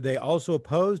 Did they also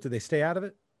oppose? Did they stay out of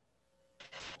it?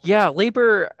 Yeah,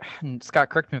 Labor, Scott,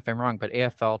 correct me if I'm wrong, but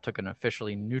AFL took an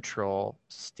officially neutral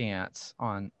stance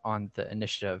on the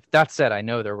initiative. That said, I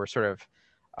know there were sort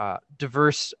of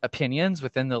diverse opinions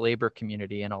within the labor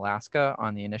community in Alaska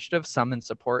on the initiative, some in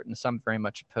support and some very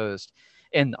much opposed.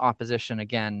 In opposition,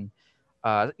 again,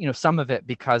 some of it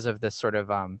because of this sort of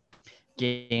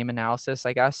game analysis,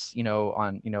 I guess,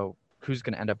 on, who's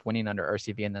going to end up winning under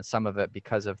RCV, and then some of it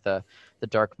because of the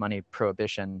dark money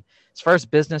prohibition. As far as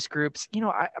business groups,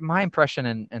 my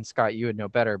impression, and Scott, you would know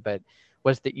better, but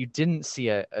was that you didn't see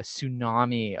a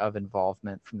tsunami of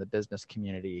involvement from the business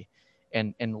community,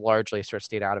 and largely sort of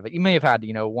stayed out of it. You may have had,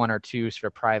 one or two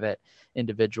sort of private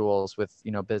individuals with,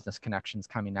 business connections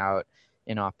coming out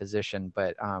in opposition,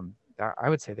 but I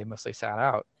would say they mostly sat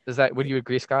out. Would you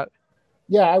agree, Scott?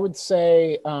 Yeah, I would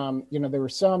say, there were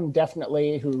some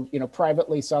definitely who,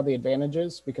 privately saw the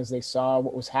advantages because they saw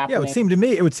what was happening. Yeah,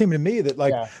 it would seem to me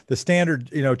that the standard,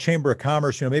 Chamber of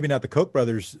Commerce, maybe not the Koch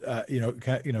brothers,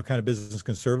 kind of business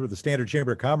conservative, the standard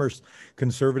Chamber of Commerce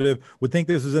conservative would think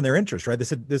this was in their interest, right?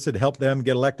 This would help them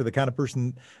get elected the kind of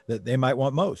person that they might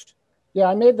want most. Yeah,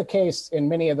 I made the case in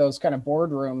many of those kind of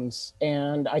boardrooms,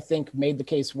 and I think made the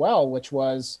case well, which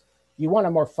was you want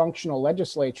a more functional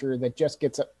legislature that just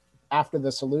gets after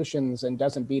the solutions and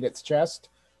doesn't beat its chest.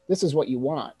 This is what you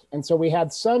want. And so we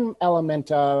had some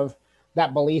element of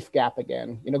that belief gap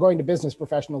again, going to business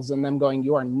professionals and them going,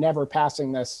 you are never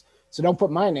passing this, so don't put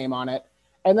my name on it.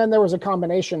 And then there was a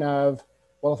combination of,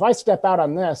 well, if I step out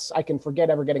on this, I can forget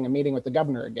ever getting a meeting with the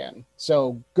governor again.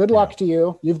 So good luck to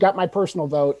you. You've got my personal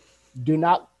vote. Do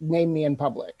not name me in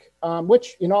public,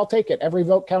 which, I'll take it. Every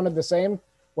vote counted the same,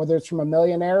 whether it's from a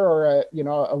millionaire or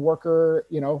a worker,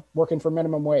 working for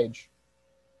minimum wage.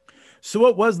 So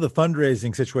what was the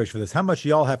fundraising situation for this? How much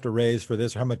y'all have to raise for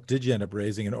this, or how much did you end up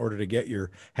raising in order to get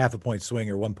your half a point swing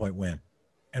or 1 point win?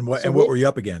 And what were you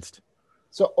up against?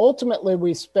 So ultimately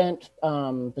we spent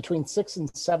between $6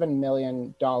 and $7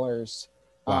 million.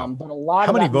 Wow. But a lot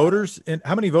how of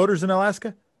how many voters in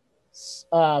Alaska?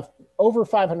 Over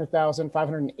 500,000,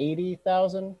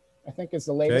 580,000, I think is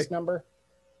the latest number.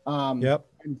 Yep.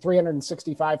 And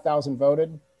 365,000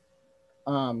 voted.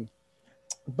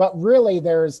 But really,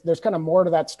 there's kind of more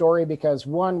to that story because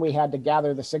one, we had to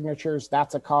gather the signatures.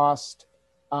 That's a cost.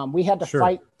 We had to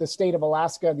fight the state of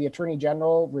Alaska. The attorney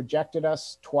general rejected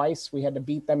us twice. We had to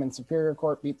beat them in Superior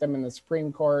Court, beat them in the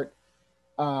Supreme Court.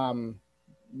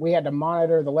 We had to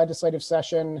monitor the legislative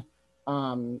session.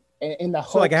 In the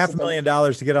so like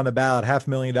 $500,000 to get on the ballot,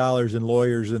 $500,000 in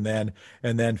lawyers, and then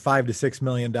 $5 to $6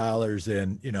 million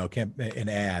in in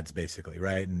ads, basically,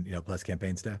 right? And plus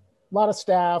campaign staff. A lot of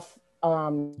staff.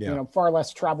 Far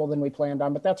less travel than we planned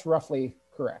on, but that's roughly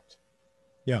correct.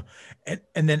 Yeah.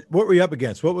 And then what were you up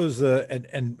against? What was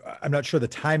and I'm not sure the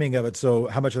timing of it. So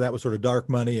how much of that was sort of dark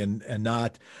money and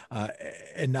not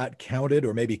counted,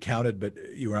 or maybe counted, but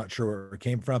you were not sure where it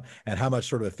came from, and how much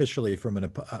sort of officially from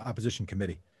an opposition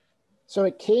committee? So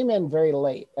it came in very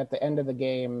late at the end of the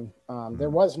game.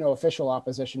 There was no official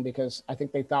opposition because I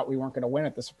think they thought we weren't going to win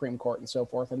at the Supreme Court and so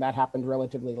forth. And that happened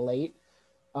relatively late.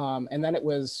 And then it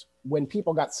was when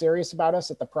people got serious about us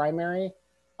at the primary,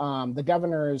 the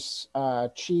governor's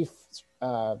chief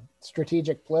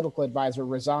strategic political advisor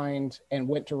resigned and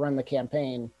went to run the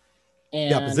campaign.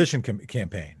 And the opposition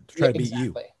campaign to try to beat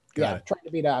you. Trying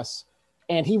to beat us.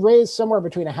 And he raised somewhere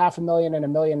between $500,000 and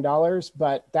 $1 million,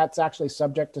 but that's actually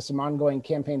subject to some ongoing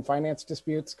campaign finance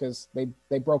disputes because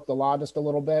they broke the law just a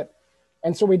little bit.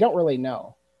 And so we don't really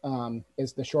know,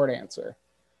 is the short answer.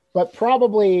 But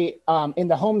probably in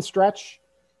the home stretch,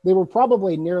 they were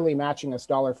probably nearly matching us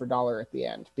dollar for dollar at the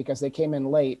end because they came in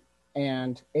late,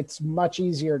 and it's much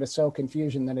easier to sow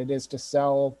confusion than it is to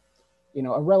sell,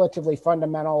 a relatively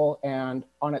fundamental and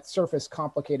on its surface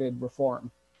complicated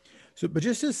reform. So, but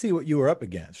just to see what you were up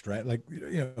against, right? Like,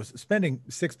 spending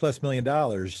 $6+ million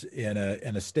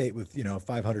in a state with,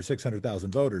 500,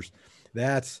 600,000 voters,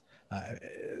 that's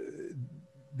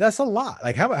a lot.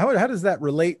 Like how does that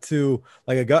relate to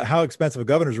like how expensive a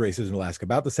governor's race is in Alaska?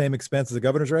 About the same expense as a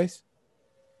governor's race?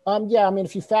 Yeah. I mean,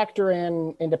 if you factor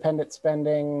in independent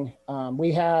spending,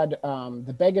 we had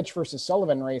the Begich versus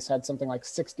Sullivan race had something like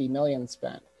 60 million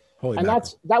spent.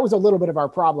 That was a little bit of our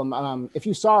problem. If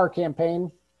you saw our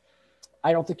campaign,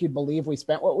 I don't think you'd believe we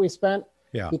spent what we spent.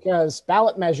 Yeah. Because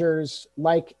ballot measures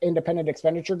like independent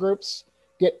expenditure groups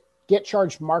get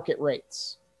charged market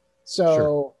rates.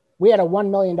 So we had a $1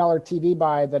 million TV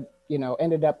buy that,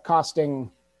 ended up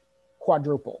costing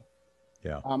quadruple.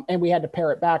 Yeah. And we had to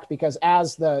pare it back because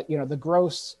as the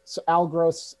Al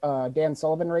Gross, Dan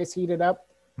Sullivan race heated up,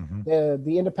 the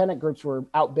independent groups were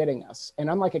outbidding us. And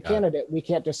unlike a candidate, we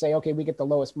can't just say, okay, we get the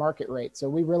lowest market rate.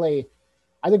 So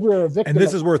I think we were a victim. And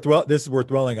this is worth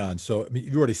dwelling on. So I mean,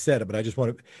 you already said it, but I just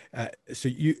want to. So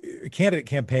candidate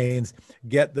campaigns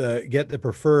get the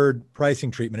preferred pricing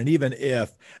treatment, and even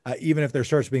if there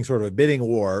starts being sort of a bidding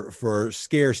war for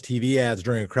scarce TV ads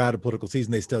during a crowded political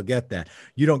season, they still get that.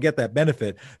 You don't get that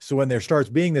benefit. So when there starts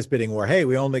being this bidding war, hey,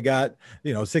 we only got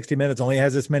 60 Minutes only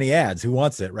has this many ads. Who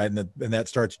wants it, right? And that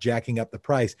starts jacking up the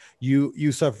price.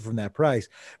 You suffer from that price,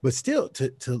 but still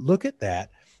to look at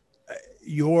that.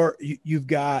 You've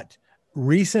got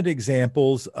recent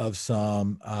examples of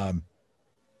some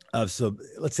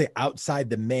let's say outside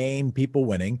the Maine people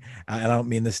winning, and I don't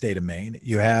mean the state of Maine.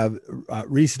 You have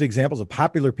recent examples of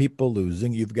popular people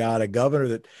losing. You've got a governor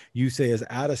that you say is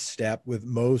out of step with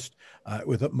most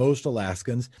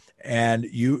Alaskans, and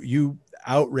you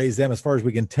outraise them, as far as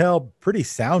we can tell, pretty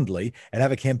soundly, and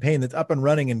have a campaign that's up and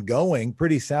running and going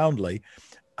pretty soundly.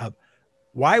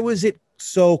 Why was it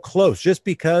so close? Just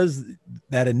because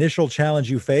that initial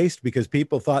challenge you faced, because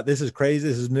people thought this is crazy,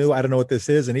 this is new, I don't know what this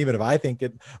is, and even if I think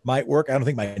it might work, I don't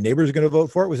think my neighbors are going to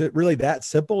vote for it. Was it really that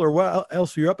simple, or what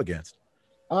else were you up against?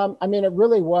 I mean, it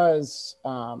really was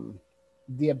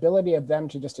the ability of them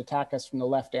to just attack us from the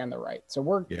left and the right. So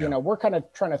we're kind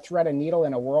of trying to thread a needle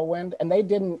in a whirlwind, and they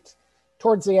didn't.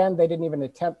 Towards the end, they didn't even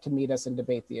attempt to meet us and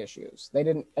debate the issues. They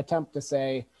didn't attempt to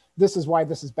say, this is why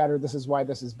this is better, this is why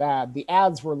this is bad. The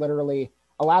ads were literally,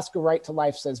 Alaska Right to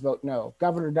Life says vote no.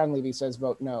 Governor Dunleavy says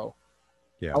vote no.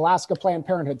 Yeah. Alaska Planned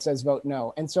Parenthood says vote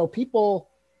no. And so people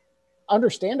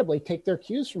understandably take their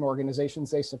cues from organizations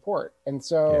they support. And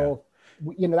so,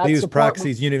 that's they use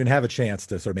proxies. You don't even have a chance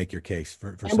to sort of make your case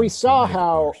for and we saw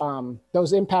how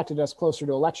those impacted us closer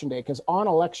to Election Day, because on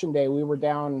Election Day, we were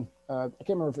down, I can't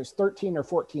remember if it was 13 or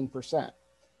 14%.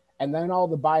 And then all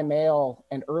the by mail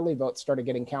and early votes started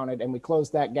getting counted, and we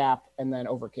closed that gap and then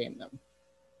overcame them.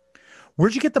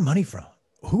 Where'd you get the money from?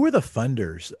 Who are the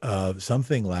funders of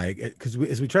something like, because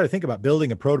as we try to think about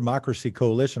building a pro-democracy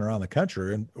coalition around the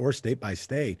country or state by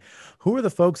state, who are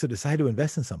the folks that decide to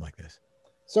invest in something like this?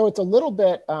 So it's a little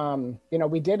bit,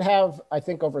 we did have, I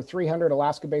think, over 300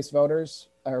 Alaska-based voters,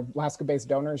 or Alaska-based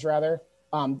donors rather.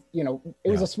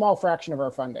 It was a small fraction of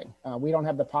our funding. We don't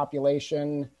have the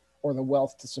population or the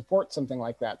wealth to support something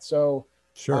like that. So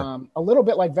Sure. a little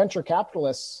bit like venture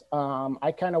capitalists,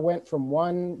 I kind of went from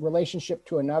one relationship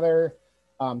to another,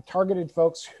 targeted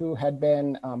folks who had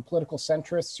been political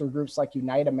centrists or groups like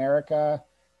Unite America,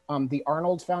 the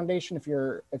Arnold Foundation, if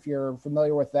you're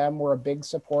familiar with them, were a big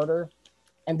supporter.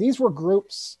 And these were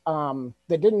groups that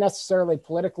didn't necessarily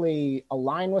politically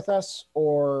align with us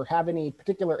or have any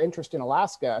particular interest in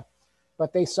Alaska,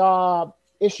 but they saw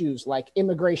issues like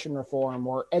immigration reform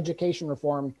or education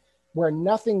reform where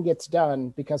nothing gets done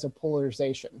because of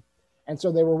polarization. And so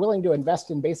they were willing to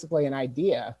invest in basically an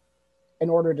idea in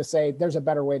order to say, there's a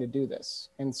better way to do this.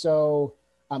 And so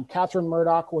Catherine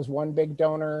Murdoch was one big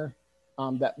donor,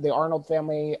 that the Arnold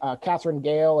family, Catherine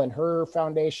Gale and her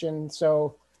foundation.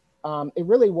 So it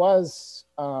really was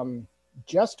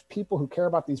just people who care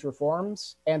about these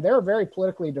reforms, and they're a very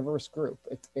politically diverse group.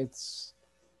 It's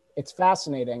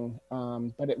fascinating,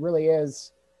 but it really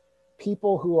is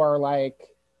people who are like,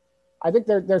 I think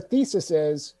their thesis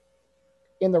is,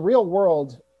 in the real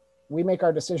world, we make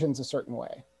our decisions a certain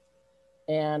way.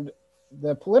 And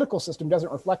the political system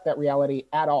doesn't reflect that reality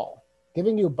at all,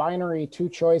 giving you binary two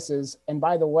choices. And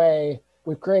by the way,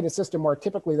 we've created a system where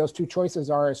typically those two choices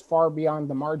are as far beyond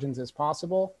the margins as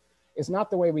possible. Is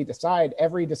not the way we decide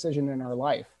every decision in our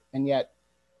life. And yet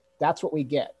that's what we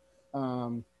get.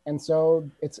 And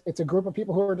so it's a group of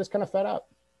people who are just kind of fed up.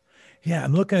 Yeah,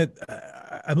 I'm looking at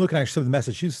actually some of the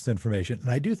Massachusetts information, and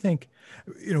I do think,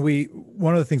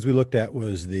 one of the things we looked at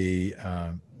was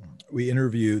we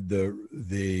interviewed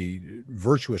the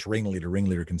virtuous ringleader.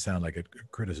 Ringleader can sound like a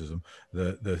criticism.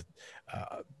 The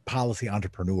policy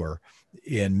entrepreneur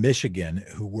in Michigan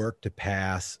who worked to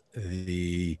pass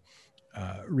the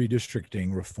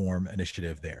redistricting reform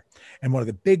initiative there. And one of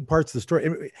the big parts of the story,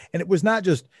 and it wasn't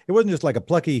just like a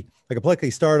plucky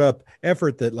startup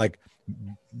effort that like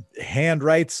hand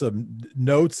writes some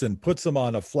notes and puts them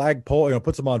on a flagpole,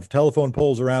 puts them on telephone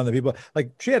poles around the people.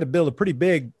 Like, she had to build a pretty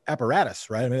big apparatus,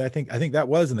 right? I mean, I think that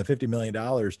was in the $50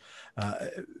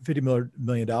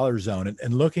 million zone.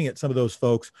 And looking at some of those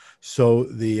folks, so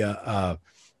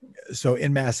so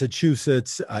in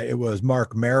Massachusetts, it was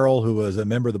Mark Merrill, who was a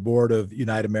member of the board of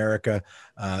Unite America.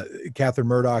 Catherine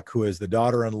Murdoch, who is the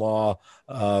daughter-in-law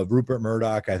of Rupert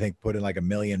Murdoch, I think put in like $1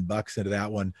 million into that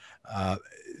one.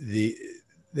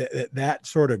 That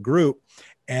sort of group.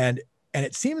 And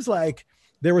it seems like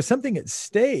there was something at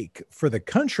stake for the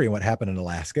country in what happened in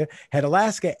Alaska. Had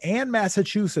Alaska and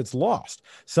Massachusetts lost,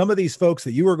 some of these folks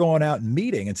that you were going out and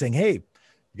meeting and saying, hey,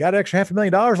 you got an extra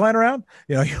 $500,000 lying around?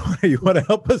 You want to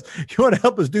help us? You want to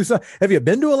help us do something? Have you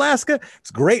been to Alaska? It's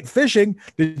great fishing.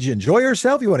 Did you enjoy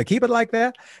yourself? You want to keep it like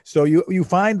that? So you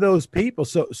find those people.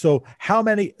 So how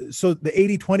many? So the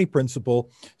 80-20 principle.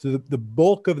 So the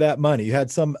bulk of that money, you had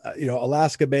some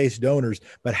Alaska-based donors,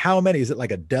 but how many? Is it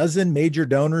like a dozen major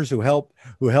donors who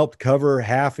helped cover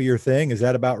half of your thing? Is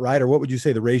that about right, or what would you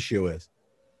say the ratio is?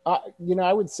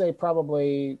 I would say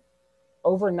probably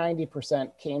over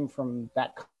 90% came from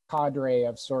that cadre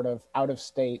of sort of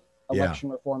out-of-state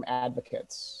election reform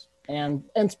advocates. And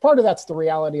part of that's the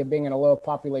reality of being in a low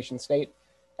population state.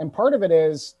 And part of it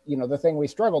is, the thing we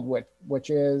struggled with,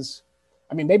 which is,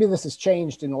 I mean, maybe this has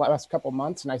changed in the last couple of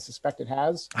months, and I suspect it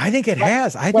has. I think it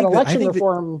has. But election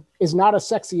reform is not a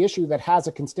sexy issue that has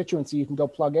a constituency you can go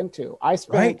plug into. I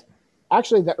spent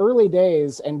actually the early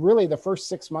days and really the first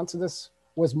 6 months of this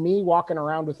was me walking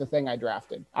around with the thing I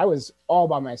drafted. I was all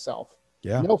by myself.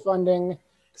 Yeah. No funding,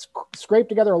 scraped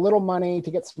together a little money to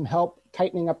get some help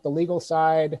tightening up the legal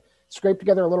side, scraped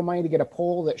together a little money to get a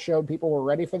poll that showed people were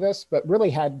ready for this, but really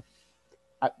had,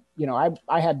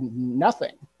 I had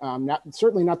nothing,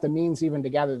 certainly not the means even to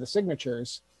gather the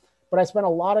signatures, but I spent a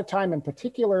lot of time, and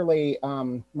particularly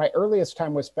my earliest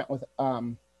time was spent with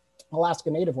Alaska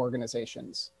Native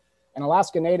organizations. And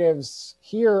Alaska Natives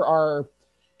here are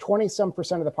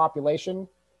 20-some% of the population,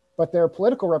 but their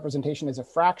political representation is a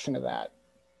fraction of that.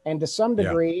 And to some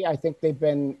degree, I think they've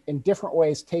been in different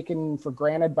ways taken for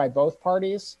granted by both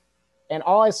parties. And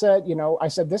all I said,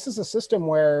 this is a system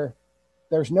where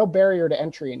there's no barrier to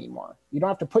entry anymore. You don't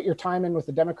have to put your time in with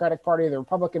the Democratic Party, the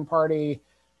Republican Party,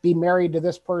 be married to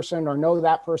this person or know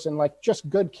that person, like just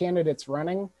good candidates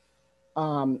running.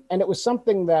 And it was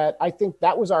something that I think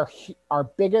that was our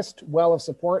biggest well of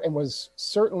support, and was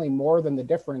certainly more than the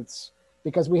difference,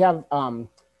 because we have 4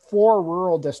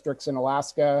 rural districts in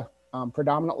Alaska,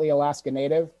 predominantly Alaska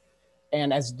Native.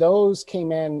 And as those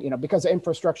came in, because of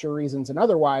infrastructure reasons and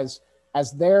otherwise,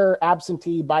 as their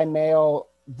absentee by mail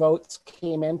votes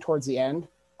came in towards the end,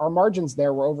 our margins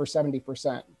there were over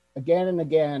 70%. Again and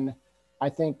again, I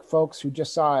think folks who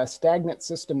just saw a stagnant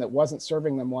system that wasn't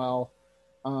serving them well,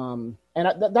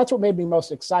 that's what made me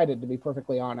most excited, to be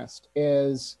perfectly honest,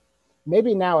 is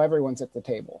maybe now everyone's at the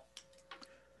table.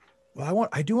 Well,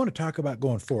 I do want to talk about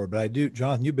going forward, but I do,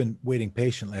 Jonathan, you've been waiting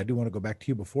patiently. I do want to go back to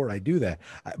you before I do that.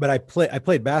 But I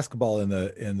played basketball in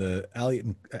the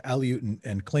Aleut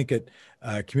and Tlingit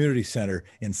Community Center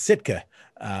in Sitka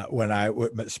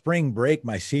when spring break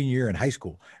my senior year in high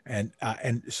school, and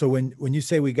so when you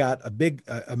say we got a big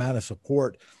amount of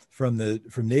support from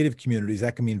Native communities,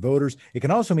 that can mean voters. It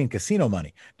can also mean casino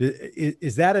money.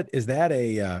 Is that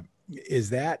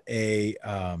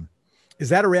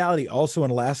a reality also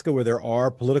in Alaska, where there are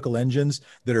political engines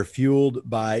that are fueled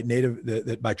by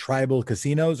by tribal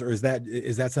casinos, or is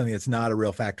that something that's not a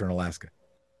real factor in Alaska?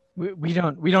 We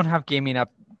don't have gaming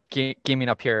up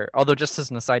here. Although, just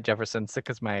as an aside, Jefferson,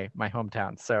 Sitka's my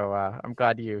hometown, so I'm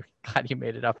glad you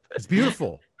made it up. It's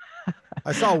beautiful.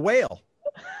 I saw a whale.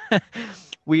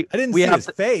 I didn't see his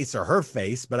face or her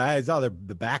face, but I saw the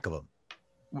back of him.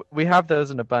 We have those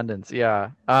in abundance.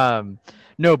 Yeah.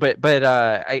 No, but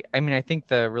I mean, I think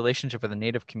the relationship with the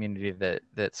Native community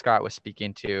that Scott was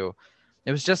speaking to,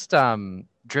 it was just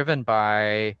driven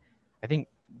by, I think,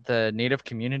 the Native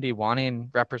community wanting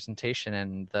representation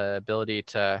and the ability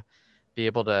to be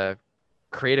able to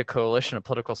create a coalition of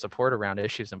political support around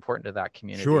issues important to that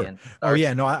community. Sure. And Oh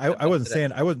yeah. No, I wasn't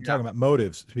talking about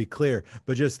motives, to be clear,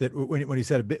 but just that when you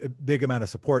said a big amount of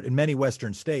support in many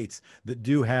Western states that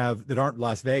aren't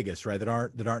Las Vegas, right? That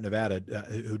aren't Nevada,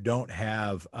 who don't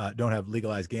have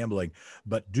legalized gambling,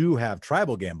 but do have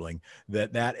tribal gambling,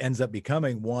 that ends up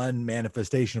becoming one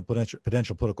manifestation of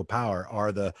potential political power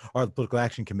are the political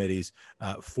action committees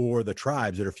for the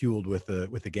tribes that are fueled with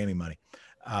the gaming money.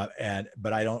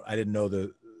 But I didn't know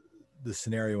the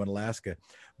scenario in Alaska,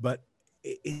 but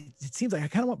it seems like I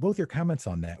kind of want both your comments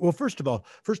on that. Well, first of all,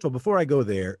 before I go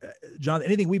there, John,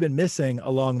 anything we've been missing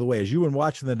along the way as you've been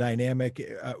watching the dynamic,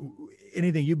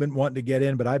 anything you've been wanting to get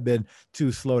in, but I've been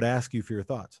too slow to ask you for your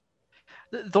thoughts.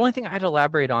 The only thing I'd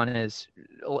elaborate on is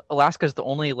Alaska is the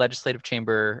only legislative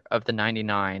chamber of the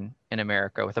 99 in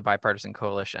America with a bipartisan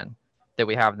coalition that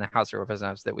we have in the House of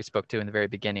Representatives that we spoke to in the very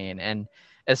beginning. And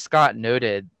as Scott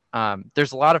noted,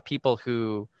 there's a lot of people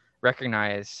who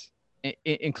recognize,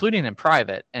 including in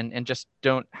private, and just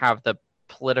don't have the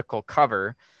political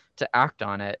cover to act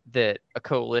on it, that a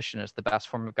coalition is the best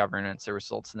form of governance. It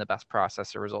results in the best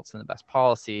process. It results in the best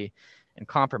policy and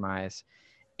compromise.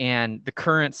 And the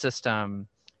current system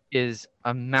is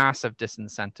a massive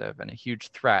disincentive and a huge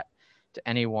threat to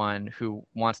anyone who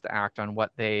wants to act on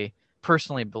what they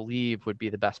personally believe would be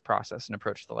the best process and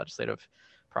approach to the legislative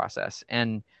process.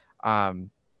 And I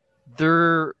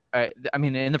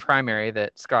mean, in the primary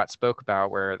that Scott spoke about,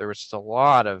 where there was just a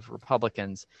lot of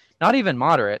Republicans, not even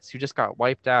moderates, who just got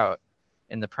wiped out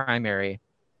in the primary.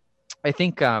 I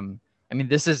think, I mean,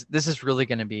 this is really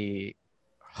going to be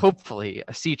hopefully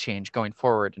a sea change going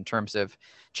forward in terms of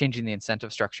changing the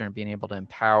incentive structure and being able to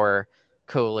empower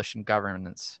coalition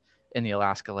governance in the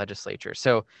Alaska legislature.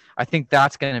 So I think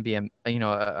that's going to be a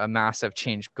massive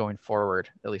change going forward,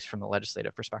 at least from the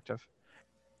legislative perspective.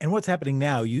 And what's happening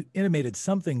now, you intimated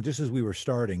something just as we were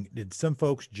starting. Did some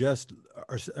folks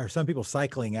are some people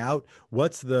cycling out?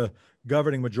 What's the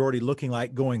governing majority looking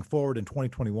like going forward in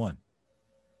 2021?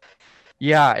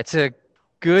 Yeah, it's a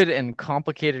good and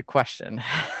complicated question.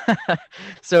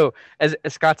 So as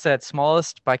Scott said,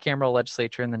 smallest bicameral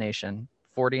legislature in the nation,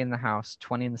 40 in the House,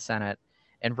 20 in the Senate.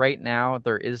 And right now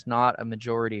there is not a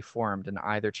majority formed in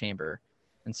either chamber.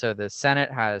 And so the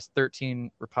Senate has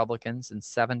 13 Republicans and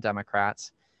 7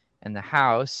 Democrats. And the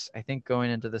House, I think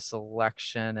going into this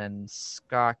election, and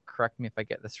Scott, correct me if I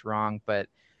get this wrong, but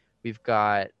we've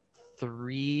got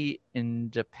 3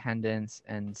 independents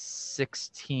and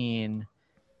 16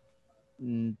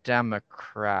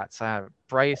 Democrats. I have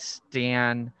Bryce,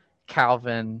 Dan,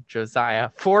 Calvin,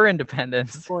 Josiah, 4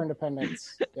 independents. 4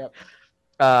 independents. Yep.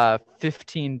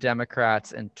 15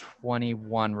 Democrats and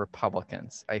 21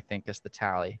 Republicans, I think, is the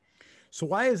tally. So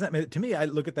why is that? To me, I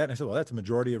look at that and I said, well, that's a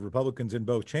majority of Republicans in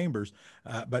both chambers.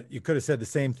 But you could have said the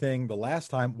same thing the last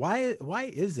time. Why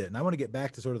is it? And I want to get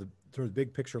back to sort of the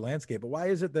big picture landscape, but why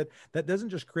is it that doesn't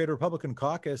just create a Republican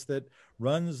caucus that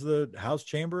runs the House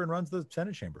chamber and runs the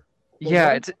Senate chamber? Well,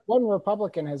 yeah, one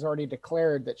Republican has already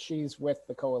declared that she's with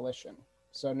the coalition.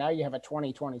 So now you have a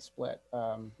 20-20 split.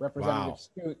 Representative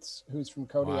Scoots, who's from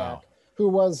Kodiak, who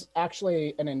was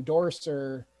actually an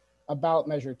endorser of ballot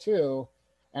measure 2.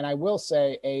 And I will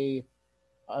say a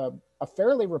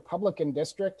fairly Republican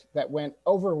district that went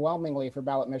overwhelmingly for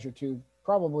ballot measure 2,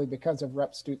 probably because of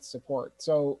Rep. Stut's support.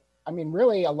 So, I mean,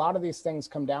 really, a lot of these things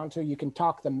come down to, you can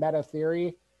talk the meta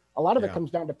theory A lot of it Yeah.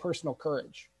 comes down to personal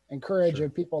courage and courage Sure.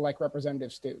 of people like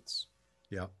Representative Stutes.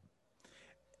 Yeah.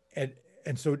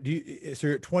 And so so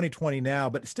you're at 2020 now,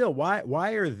 but still, why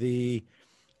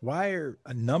are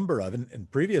a number of, and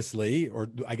previously, or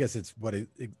I guess it's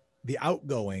the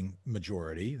outgoing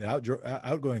majority,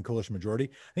 outgoing coalition majority,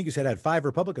 I think you said had 5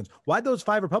 Republicans. Why'd those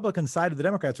 5 Republicans side with the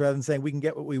Democrats rather than saying we can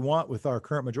get what we want with our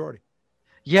current majority?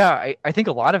 Yeah, I think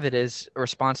a lot of it is a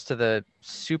response to the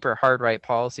super hard right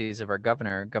policies of our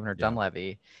Governor Yeah.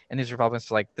 Dunleavy. And these Republicans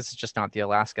are like, this is just not the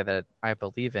Alaska that I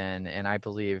believe in. And I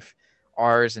believe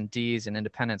R's and D's and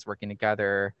independents working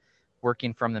together,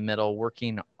 working from the middle,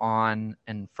 working on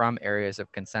and from areas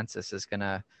of consensus is going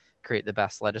to create the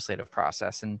best legislative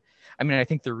process. And I mean, I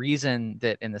think the reason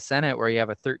that in the Senate, where you have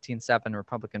a 13-7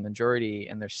 Republican majority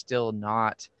and there's still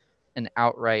not an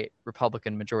outright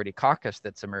Republican majority caucus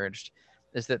that's emerged,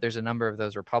 is that there's a number of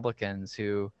those Republicans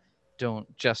who don't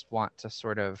just want to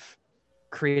sort of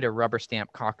create a rubber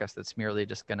stamp caucus that's merely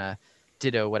just going to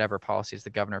ditto whatever policies the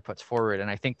governor puts forward.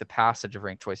 And I think the passage of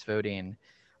ranked choice voting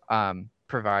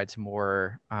provides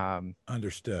more.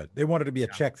 Understood. They wanted to be a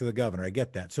check to the governor. I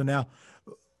get that. So now,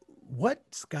 what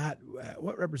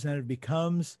representative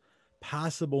becomes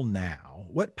possible now?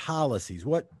 What policies,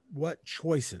 what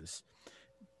choices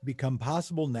become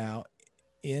possible now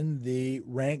in the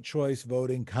ranked choice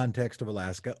voting context of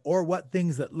Alaska, or what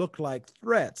things that look like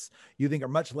threats you think are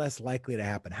much less likely to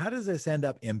happen? How does this end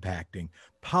up impacting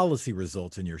policy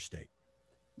results in your state?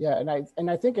 Yeah,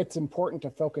 and I think it's important to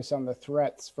focus on the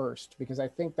threats first, because I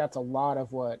think that's a lot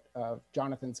of what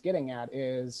Jonathan's getting at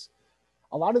is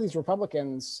a lot of these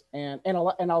Republicans, and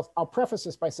I'll preface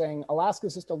this by saying Alaska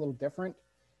is just a little different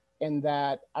in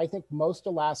that I think most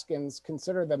Alaskans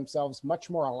consider themselves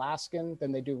much more Alaskan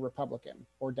than they do Republican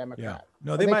or Democrat. Yeah.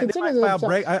 No, they might file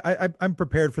themselves. I'm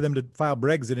prepared for them to file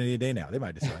Brexit any day now. They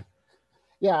might decide.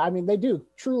 Yeah, I mean, they do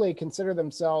truly consider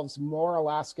themselves more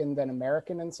Alaskan than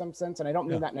American in some sense. And I don't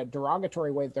mean that in a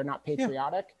derogatory way that they're not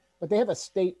patriotic, but they have a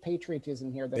state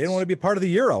patriotism here. They don't want to be part of the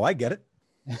Euro. I get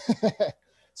it.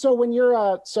 So when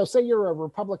you're say you're a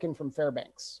Republican from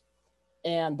Fairbanks,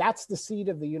 and that's the seat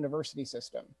of the university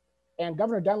system. And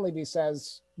Governor Dunleavy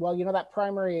says, well, that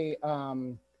primary,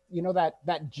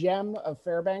 that gem of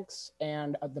Fairbanks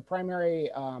and the primary.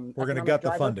 We're going to gut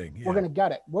the funding. Yeah. We're going to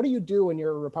gut it. What do you do when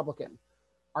you're a Republican?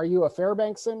 Are you a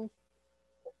Fairbanksan?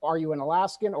 Are you an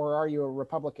Alaskan, or are you a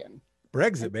Republican?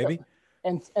 Brexit, baby.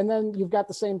 And then you've got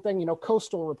the same thing,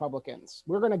 coastal Republicans.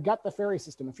 We're going to gut the ferry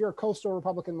system. If you're a coastal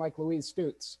Republican like Louise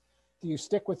Stutes, do you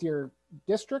stick with your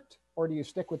district or do you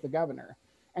stick with the governor?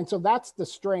 And so that's the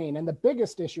strain. And the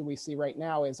biggest issue we see right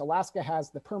now is Alaska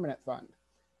has the permanent fund,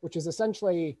 which is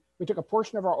essentially, we took a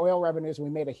portion of our oil revenues and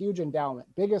we made a huge endowment,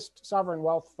 biggest sovereign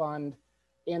wealth fund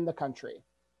in the country.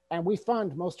 And we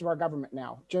fund most of our government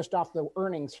now just off the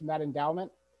earnings from that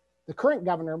endowment. The current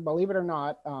governor, believe it or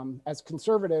not, as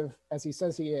conservative as he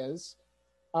says he is,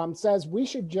 says we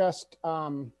should just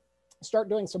start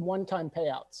doing some one-time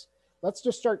payouts. Let's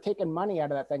just start taking money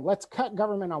out of that thing. Let's cut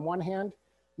government on one hand.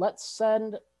 Let's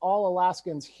send all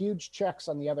Alaskans huge checks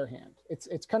on the other hand.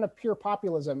 It's kind of pure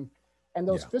populism. And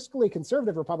those fiscally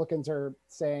conservative Republicans are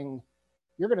saying,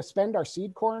 you're going to spend our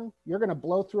seed corn. You're going to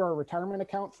blow through our retirement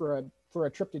account for a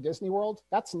trip to Disney World.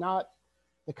 That's not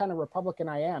the kind of Republican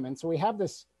I am. And so we have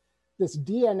this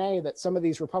DNA that some of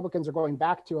these Republicans are going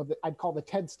back to, I'd call the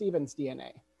Ted Stevens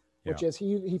DNA, which is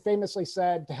he famously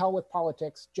said, to hell with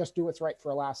politics, just do what's right for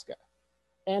Alaska.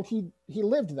 And he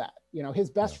lived that. His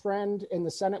best friend in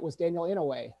the Senate was Daniel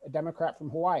Inouye, a Democrat from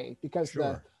Hawaii, because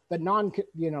the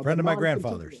friend of my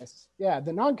grandfather's. Yeah,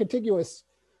 the non-contiguous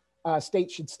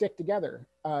states should stick together.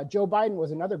 Joe Biden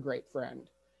was another great friend.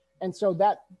 And so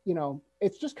that,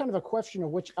 it's just kind of a question of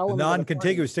which element. The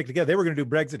non-contiguous stick together. They were going to do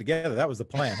Brexit together. That was the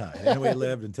plan, huh? Inouye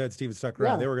lived and Ted Stevens stuck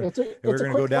around. They were going to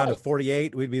go down to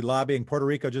 48. We'd be lobbying Puerto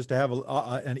Rico just to have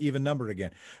an even number again.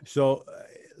 So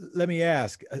let me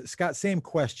ask, Scott, same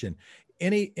question.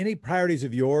 Any priorities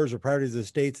of yours or priorities of the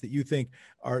states that you think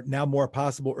are now more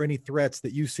possible, or any threats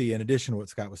that you see in addition to what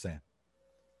Scott was saying?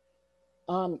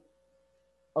 Was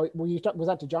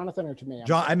that to Jonathan or to me?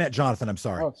 I meant Jonathan. I'm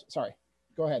sorry. Oh, sorry.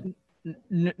 Go ahead.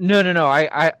 No.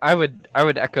 I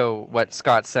would echo what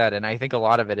Scott said, and I think a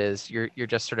lot of it is you're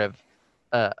just sort of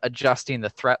adjusting the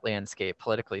threat landscape,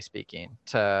 politically speaking,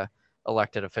 to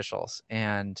elected officials,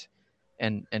 and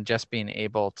just being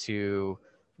able to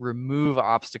remove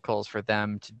obstacles for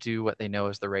them to do what they know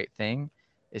is the right thing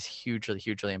is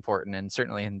hugely important. And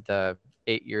certainly in the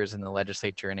 8 years in the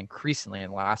legislature, and increasingly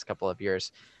in the last couple of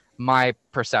years, my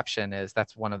perception is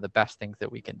that's one of the best things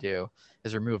that we can do,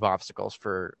 is remove obstacles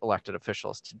for elected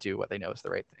officials to do what they know is the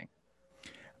right thing.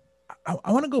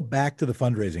 I want to go back to the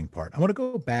fundraising part. I want to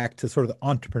go back to sort of the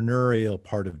entrepreneurial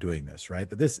part of doing this, right?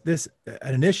 That this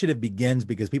an initiative begins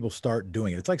because people start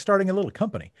doing it. It's like starting a little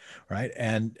company, right?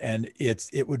 And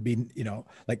it would be,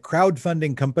 like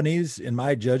crowdfunding companies, in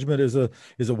my judgment, is a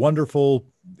wonderful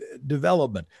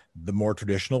development. The more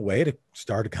traditional way to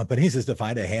start companies is to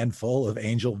find a handful of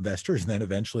angel investors and then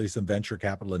eventually some venture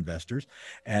capital investors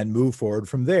and move forward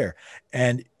from there.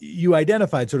 And you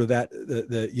identified sort of that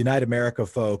the Unite America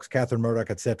folks, Catherine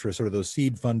Murdoch, et cetera, sort of those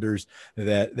seed funders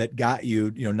that got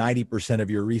you, 90% of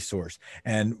your resource.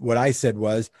 And what I said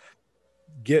was,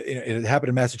 it happened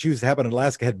in Massachusetts, it happened in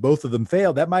Alaska. Had both of them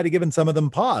failed, that might have given some of them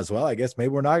pause. Well, I guess maybe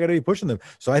we're not going to be pushing them.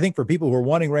 So I think for people who are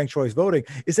wanting ranked choice voting,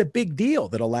 it's a big deal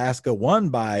that Alaska won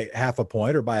by half a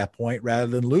point or by a point rather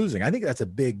than losing. I think that's a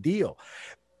big deal.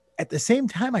 At the same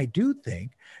time, I do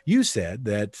think you said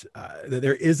that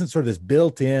there isn't sort of this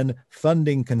built-in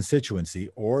funding constituency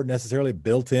or necessarily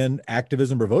built-in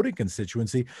activism or voting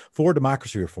constituency for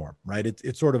democracy reform, right?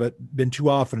 It's sort of been too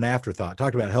often an afterthought.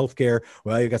 Talked about healthcare.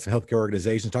 Well, you've got some healthcare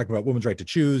organizations talking about women's right to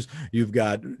choose. You've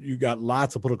got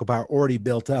lots of political power already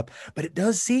built up. But it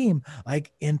does seem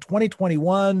like in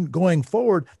 2021 going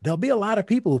forward, there'll be a lot of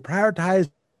people who prioritize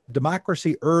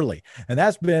democracy early. And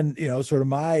that's been, sort of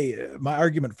my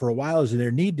argument for a while, is that there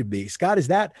need to be. Scott,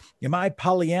 am I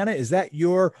Pollyanna? Is that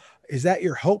your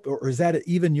hope, or is that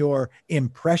even your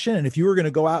impression? And if you were going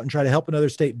to go out and try to help another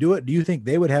state do it, do you think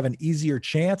they would have an easier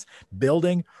chance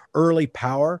building early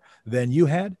power than you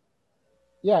had?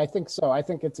 Yeah, I think so. I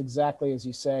think it's exactly as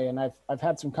you say. And I've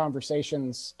had some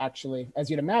conversations, actually, as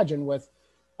you'd imagine, with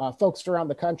folks around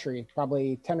the country,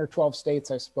 probably 10 or 12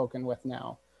 states I've spoken with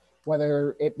now,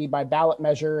 whether it be by ballot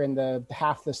measure in the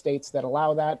half the states that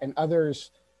allow that, and others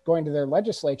going to their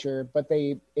legislature. But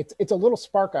it's a little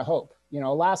spark of hope.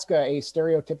 Alaska, a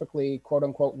stereotypically quote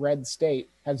unquote red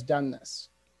state, has done this.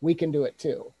 We can do it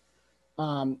too.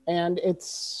 And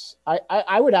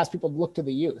I would ask people to look to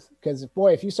the youth, because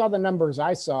boy, if you saw the numbers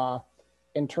I saw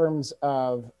in terms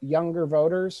of younger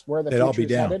voters, where the future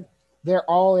is headed, they're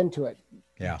all into it.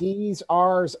 Yeah. D's,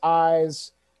 R's,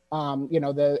 I's.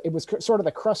 It was sort of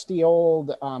the crusty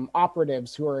old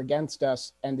operatives who are against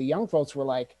us, and the young folks were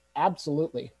like,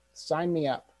 absolutely, sign me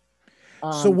up.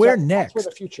 So where next? That's for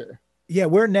the future. Yeah,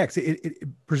 where next?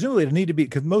 Presumably it need to be,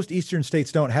 because most Eastern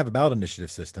states don't have a ballot initiative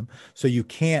system, so you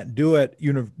can't do it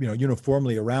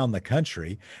uniformly around the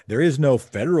country. There is no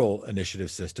federal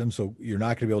initiative system, so you're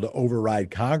not going to be able to override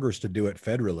Congress to do it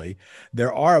federally.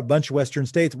 There are a bunch of Western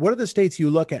states. What are the states you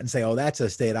look at and say, oh, that's a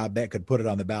state I bet could put it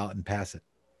on the ballot and pass it?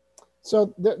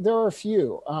 So there are a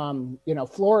few.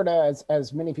 Florida,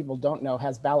 as many people don't know,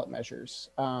 has ballot measures.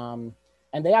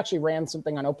 And they actually ran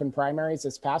something on open primaries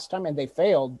this past time, and they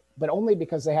failed, but only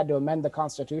because they had to amend the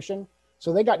Constitution.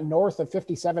 So they got north of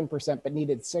 57%, but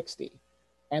needed 60.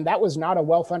 And that was not a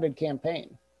well-funded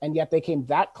campaign. And yet they came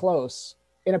that close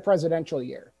in a presidential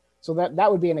year. So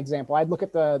that would be an example. I'd look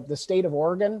at the state of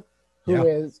Oregon, who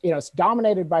is, it's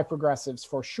dominated by progressives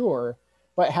for sure,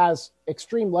 but has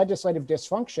extreme legislative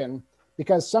dysfunction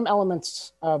because some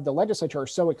elements of the legislature are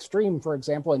so extreme. For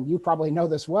example, and you probably know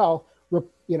this well,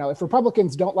 if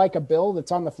Republicans don't like a bill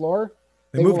that's on the floor,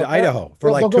 they move to Idaho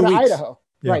for like 2 weeks. They'll go to Idaho,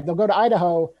 right? They'll go to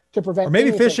Idaho to prevent, or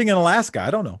maybe fishing in Alaska.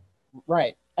 I don't know.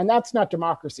 Right. And that's not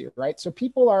democracy, right? So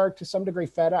people are to some degree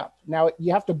fed up. Now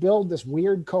you have to build this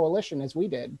weird coalition as we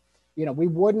did. We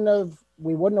wouldn't have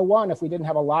won if we didn't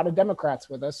have a lot of Democrats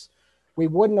with us. We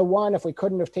wouldn't have won if we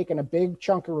couldn't have taken a big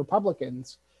chunk of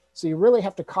Republicans. So you really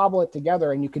have to cobble it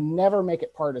together, and you can never make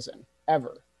it partisan,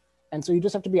 ever. And so you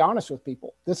just have to be honest with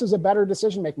people. This is a better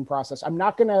decision-making process. I'm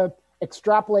not going to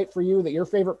extrapolate for you that your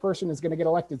favorite person is going to get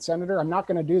elected senator. I'm not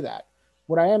going to do that.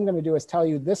 What I am going to do is tell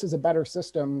you this is a better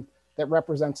system that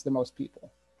represents the most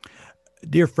people. A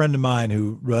dear friend of mine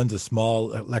who runs a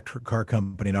small electric car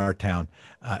company in our town,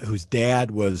 whose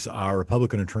dad was our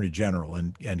Republican Attorney General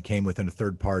and came within a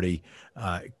third-party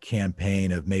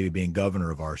campaign of maybe being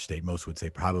governor of our state. Most would say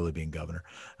probably being governor.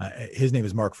 His name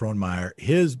is Mark Frohnmeyer.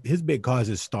 His big cause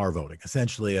is star voting,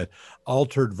 essentially an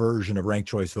altered version of ranked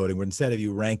choice voting, where instead of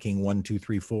you ranking 1, 2,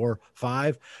 3, 4,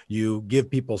 5, you give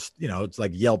people, it's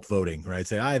like Yelp voting, right?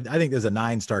 Say, I think there's a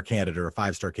 9-star candidate or a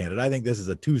 5-star candidate. I think this is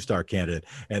a 2-star candidate.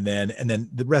 And then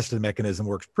the rest of the mechanism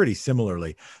works pretty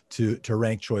similarly to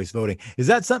ranked choice voting. Is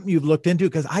that something you've looked into?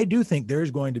 Because I do think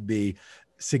there's going to be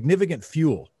significant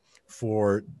fuel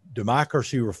for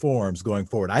democracy reforms going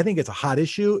forward. I think it's a hot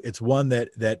issue. It's one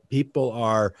that people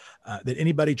are, that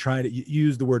anybody trying to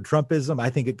use the word Trumpism, I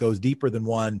think it goes deeper than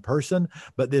one person,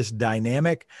 but this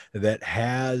dynamic that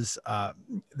has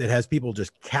people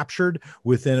just captured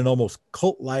within an almost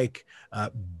cult-like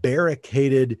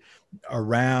barricaded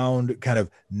around kind of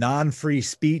non-free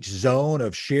speech zone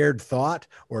of shared thought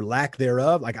or lack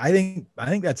thereof. Like, I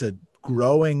think that's a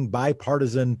growing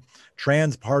bipartisan,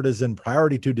 transpartisan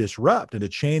priority to disrupt and to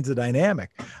change the dynamic.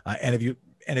 And if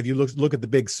you look at the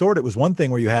big sort, it was one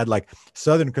thing where you had like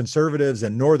Southern conservatives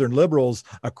and Northern liberals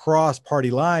across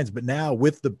party lines, but now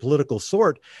with the political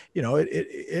sort,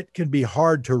 it can be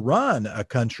hard to run a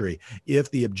country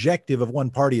if the objective of one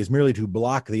party is merely to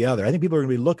block the other. I think people are going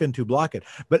to be looking to block it.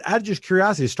 But out of just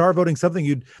curiosity, is star voting something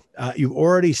you've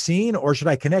already seen, or should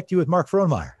I connect you with Mark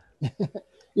Frohnmeyer?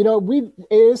 It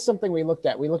is something we looked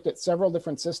at. We looked at several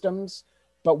different systems,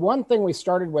 but one thing we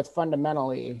started with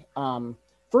fundamentally,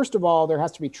 first of all, there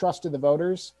has to be trust to the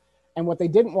voters. And what they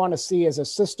didn't want to see is a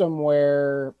system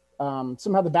where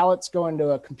somehow the ballots go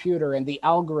into a computer and the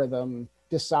algorithm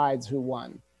decides who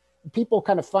won. People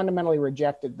kind of fundamentally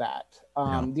rejected that.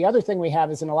 The other thing we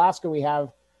have is in Alaska, we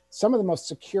have some of the most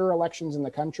secure elections in the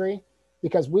country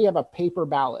because we have a paper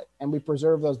ballot and we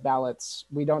preserve those ballots.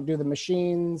 We don't do the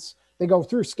machines. They go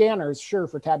through scanners, sure,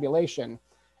 for tabulation.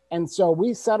 And so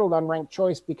we settled on ranked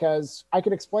choice because I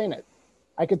could explain it.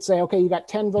 I could say, okay, you got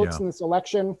 10 votes in this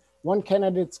election. One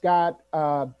candidate's got,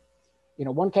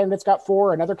 one candidate's got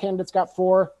 4, another candidate's got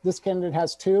 4. This candidate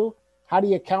has 2. How do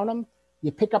you count them?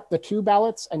 You pick up the 2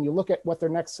 ballots and you look at what their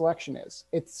next selection is.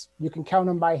 You can count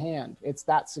them by hand. It's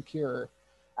that secure,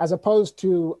 as opposed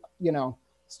to,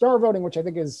 star voting, which I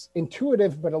think is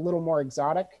intuitive, but a little more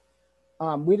exotic.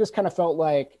 We just kind of felt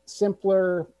like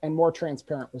simpler and more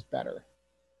transparent was better.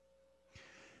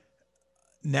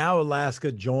 Now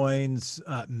Alaska joins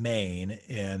Maine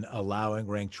in allowing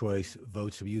ranked choice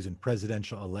votes to be used in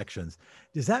presidential elections.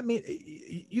 Does that mean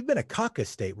you've been a caucus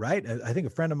state, right? I think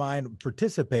a friend of mine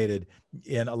participated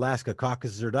in Alaska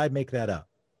caucuses, or did I make that up?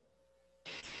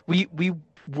 We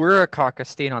were a caucus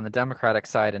state on the Democratic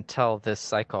side until this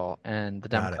cycle, and the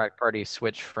Democratic Party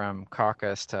switched from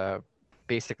caucus to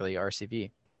basically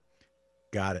RCV.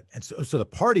 Got it. And so the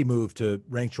party moved to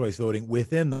ranked choice voting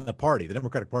within the party. The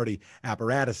Democratic Party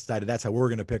apparatus decided that's how we're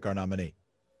going to pick our nominee.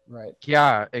 Right.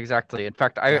 Yeah, exactly. In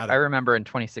fact, I remember in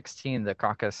 2016, the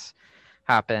caucus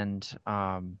happened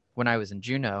when I was in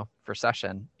Juneau for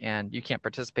session, and you can't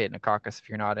participate in a caucus if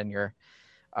you're not in your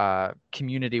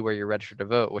community where you're registered to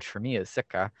vote, which for me is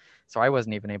Sitka. So I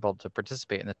wasn't even able to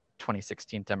participate in the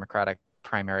 2016 Democratic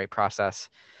primary process,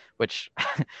 which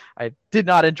I did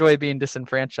not enjoy being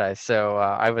disenfranchised. So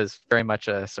I was very much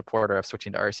a supporter of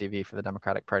switching to RCV for the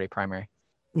Democratic Party primary.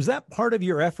 Was that part of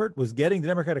your effort? Was getting the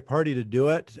Democratic Party to do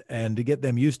it and to get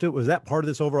them used to it? Was that part of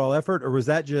this overall effort, or was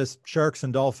that just sharks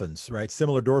and dolphins, right?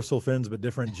 Similar dorsal fins, but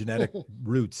different genetic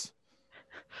roots?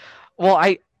 Well,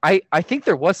 I think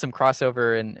there was some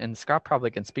crossover, and Scott probably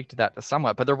can speak to that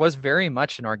somewhat, but there was very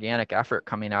much an organic effort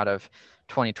coming out of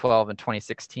 2012 and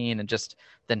 2016, and just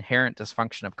the inherent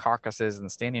dysfunction of caucuses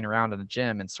and standing around in the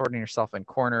gym and sorting yourself in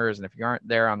corners. And if you aren't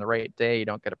there on the right day, you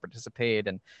don't get to participate,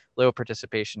 and low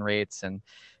participation rates, and,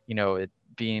 it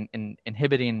being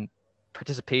inhibiting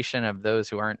participation of those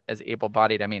who aren't as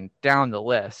able-bodied, down the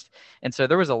list. And so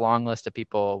there was a long list of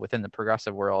people within the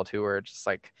progressive world who were just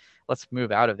like, let's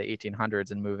move out of the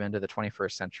 1800s and move into the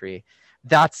 21st century.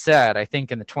 That said, I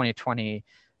think in the 2020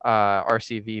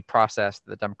 RCV process that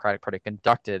the Democratic Party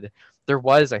conducted, there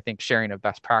was, I think, sharing of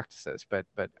best practices, but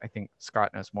I think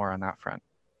Scott knows more on that front.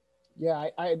 Yeah,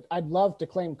 I'd love to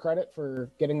claim credit for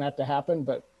getting that to happen,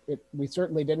 but we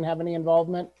certainly didn't have any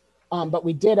involvement. But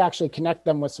we did actually connect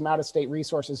them with some out-of-state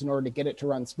resources in order to get it to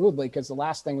run smoothly, because the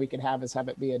last thing we could have is have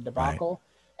it be a debacle.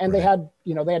 Right. And they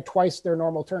had twice their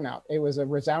normal turnout. It was a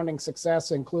resounding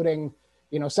success, including,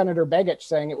 Senator Begich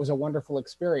saying it was a wonderful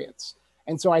experience.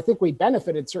 And so I think we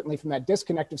benefited certainly from that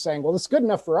disconnect of saying, well, it's good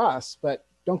enough for us, but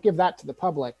don't give that to the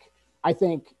public. I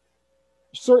think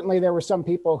certainly there were some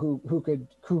people who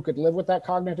could live with that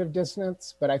cognitive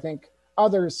dissonance, but I think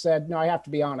others said, no, I have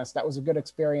to be honest, that was a good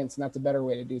experience, and that's a better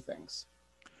way to do things.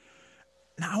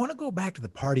 Now I want to go back to the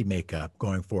party makeup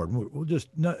going forward. We'll just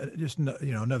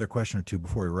another question or two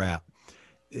before we wrap.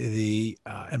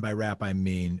 And by wrap I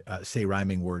mean say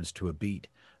rhyming words to a beat.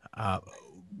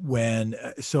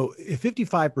 So if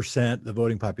 55% of the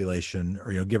voting population,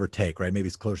 or give or take, right, maybe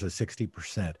it's closer to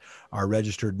 60%, are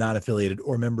registered, non-affiliated,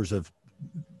 or members of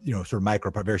sort of micro,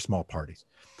 very small parties.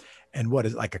 And what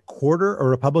is like a quarter are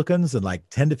Republicans and like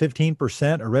 10 to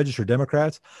 15% are registered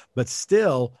Democrats, but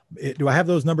still, do I have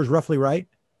those numbers roughly right?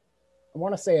 I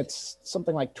want to say it's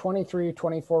something like 23,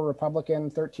 24 Republican,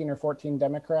 13 or 14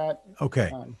 Democrat.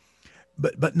 Okay.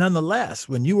 But nonetheless,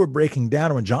 when you were breaking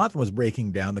down, or when Jonathan was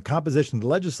breaking down the composition of the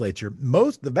legislature,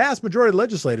 the vast majority of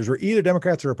legislators were either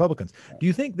Democrats or Republicans. Do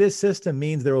you think this system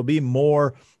means there will be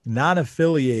more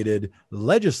non-affiliated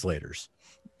legislators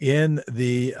in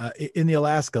the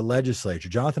Alaska legislature?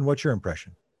 Jonathan, what's your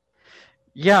impression?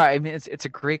 Yeah, I mean, it's a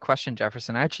great question,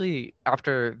 Jefferson. I actually,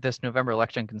 after this November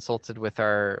election, consulted with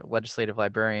our legislative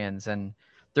librarians, and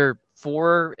there are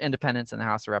 4 independents in the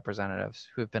House of Representatives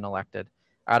who have been elected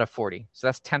out of 40. So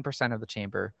that's 10% of the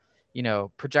chamber. You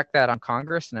know, project that on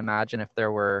Congress and imagine if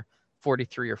there were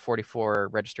 43 or 44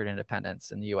 registered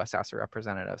independents in the U.S. House of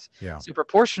Representatives. Yeah. So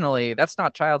proportionally, that's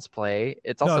not child's play.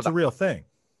 It's also it's a real thing.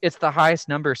 It's the highest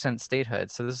number since statehood.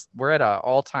 So we're at an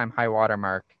all-time high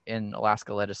watermark in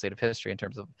Alaska legislative history in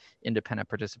terms of independent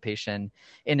participation.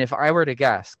 And if I were to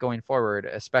guess going forward,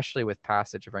 especially with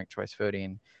passage of ranked choice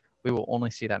voting, we will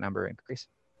only see that number increase.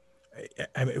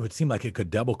 I mean, it would seem like it could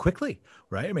double quickly,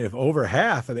 right? I mean, if over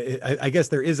half, I guess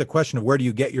there is a question of where do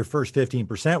you get your first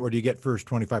 15%? Where do you get first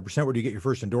 25%? Where do you get your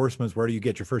first endorsements? Where do you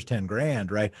get your first 10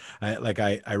 grand, right?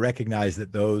 I recognize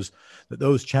that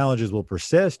those challenges will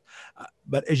persist.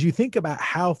 But as you think about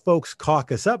how folks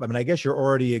caucus up, I mean, I guess you're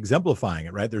already exemplifying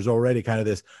it, right? There's already kind of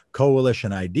this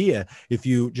coalition idea. If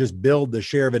you just build the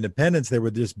share of independents, there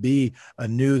would just be a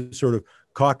new sort of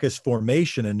caucus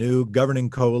formation, a new governing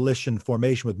coalition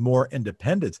formation with more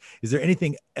independents. Is there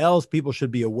anything else people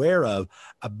should be aware of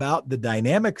about the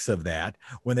dynamics of that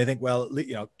when they think, well,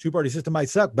 you know, two-party system might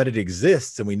suck, but it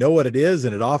exists and we know what it is,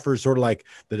 and it offers sort of like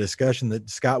the discussion that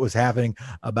Scott was having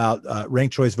about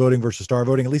ranked choice voting versus star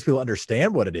voting. At least people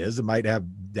understand what it is. It might have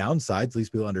downsides. At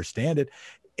least people understand it.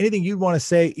 Anything you'd want to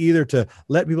say either to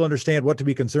let people understand what to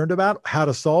be concerned about, how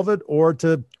to solve it, or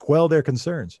to quell their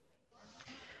concerns?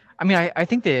 I mean, I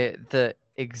think the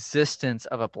existence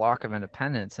of a block of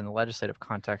independents in the legislative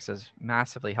context is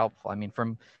massively helpful. I mean,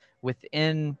 from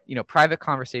within, you know, private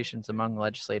conversations among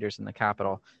legislators in the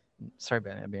Capitol. Sorry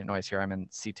about being a noise here. I'm in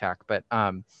CTAC, but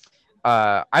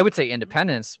I would say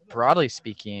independents, broadly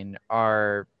speaking,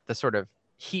 are the sort of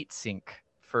heat sink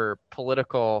for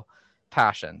political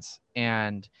passions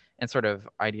and sort of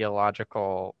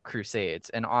ideological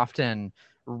crusades, and often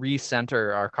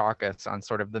recenter our caucus on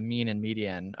sort of the mean and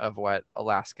median of what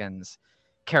Alaskans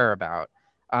care about,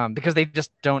 because they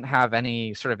just don't have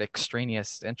any sort of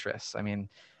extraneous interests. I mean,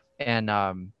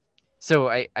 and so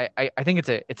I think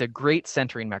it's a great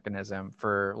centering mechanism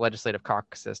for legislative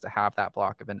caucuses to have that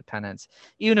block of independents,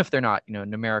 even if they're not, you know,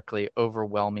 numerically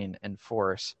overwhelming in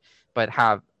force, but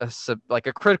have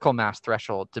a critical mass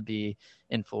threshold to be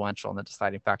influential in the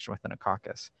deciding faction within a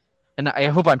caucus. And I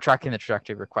hope I'm tracking the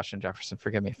trajectory of your question, Jefferson.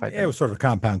 Forgive me if I didn't. It was sort of a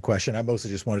compound question. I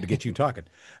mostly just wanted to get you talking.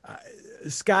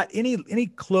 Scott, any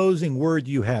closing word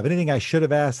you have? Anything I should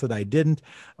have asked that I didn't,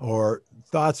 or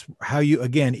thoughts how you,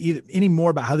 again, any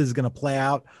more about how this is going to play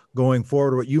out going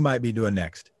forward, or what you might be doing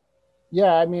next?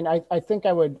 Yeah, I mean, I think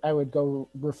I would go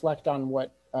reflect on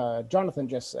what Jonathan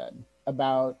just said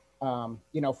about 4,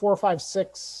 5,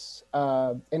 6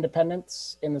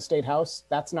 independents in the state house.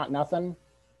 That's not nothing.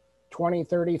 20,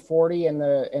 30, 40 in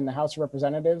the House of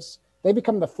Representatives, they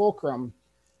become the fulcrum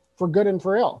for good and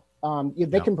for ill.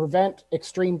 They can prevent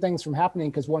extreme things from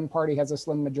happening because one party has a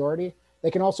slim majority.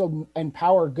 They can also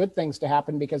empower good things to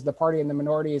happen because the party in the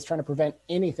minority is trying to prevent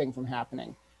anything from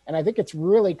happening. And I think it's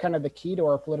really kind of the key to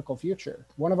our political future.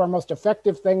 One of our most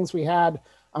effective things we had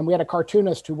a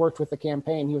cartoonist who worked with the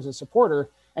campaign. He was a supporter,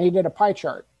 and he did a pie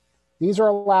chart. These are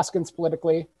Alaskans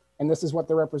politically, and this is what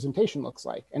their representation looks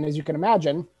like. And as you can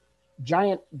imagine,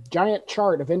 giant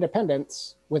chart of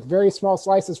independents with very small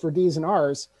slices for D's and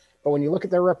R's. But when you look at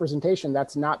their representation,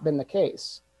 that's not been the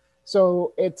case.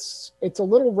 So it's a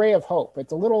little ray of hope.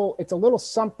 It's a little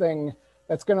something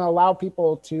that's going to allow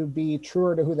people to be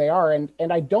truer to who they are. And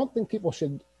I don't think people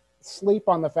should sleep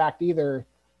on the fact either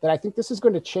that I think this is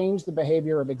going to change the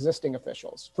behavior of existing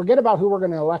officials. Forget about who we're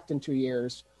going to elect in 2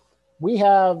 years. We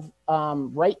have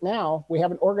right now, we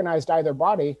haven't organized either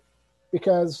body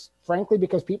because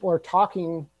people are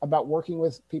talking about working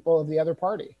with people of the other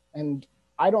party. And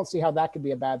I don't see how that could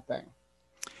be a bad thing.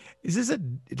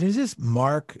 Does this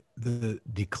mark the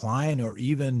decline or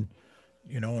even,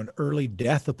 an early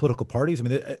death of political parties? I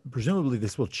mean, presumably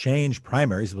this will change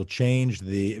primaries. It will change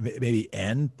maybe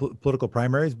end political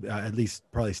primaries, at least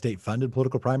probably state-funded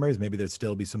political primaries. Maybe there'd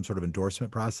still be some sort of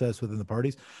endorsement process within the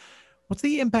parties. What's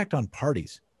the impact on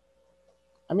parties?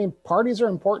 I mean, parties are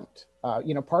important.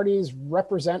 Parties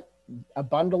represent a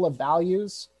bundle of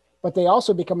values, but they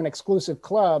also become an exclusive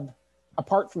club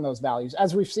apart from those values,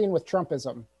 as we've seen with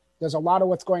Trumpism. Does a lot of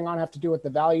what's going on have to do with the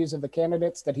values of the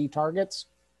candidates that he targets?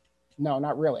 No,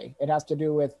 not really. It has to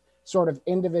do with sort of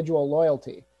individual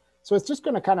loyalty. So it's just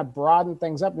going to kind of broaden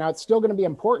things up. Now, it's still going to be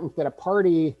important that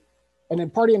party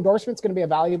endorsement is going to be a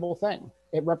valuable thing.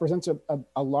 It represents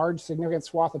a large, significant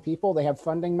swath of people. They have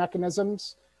funding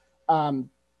mechanisms.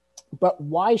 But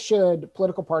why should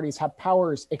political parties have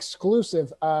powers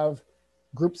exclusive of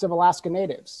groups of Alaska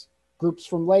Natives, groups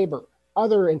from labor,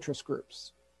 other interest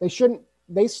groups? They shouldn't.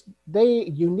 They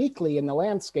uniquely in the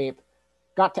landscape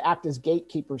got to act as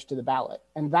gatekeepers to the ballot,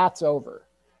 and that's over.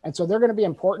 And so they're going to be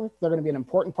important. They're going to be an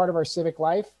important part of our civic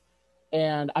life.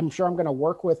 And I'm sure I'm going to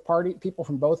work with people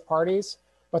from both parties,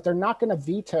 but they're not going to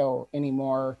veto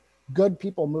anymore good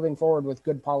people moving forward with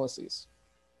good policies.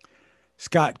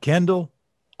 Scott Kendall,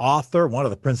 author, one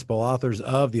of the principal authors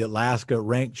of the Alaska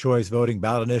Ranked Choice Voting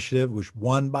Ballot Initiative, which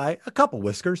won by a couple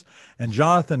whiskers, and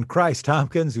Jonathan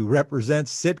Kreiss-Tomkins, who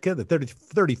represents Sitka, the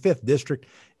 35th District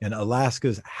in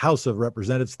Alaska's House of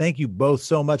Representatives. Thank you both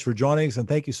so much for joining us, and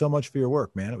thank you so much for your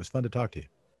work, man. It was fun to talk to you.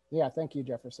 Yeah, thank you,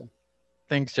 Jefferson.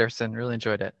 Thanks, Jefferson. Really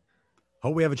enjoyed it.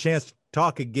 Hope we have a chance to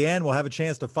talk again. We'll have a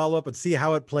chance to follow up and see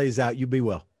how it plays out. You be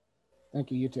well.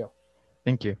 Thank you. You too.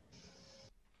 Thank you.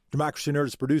 Democracy Nerd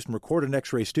is produced and recorded in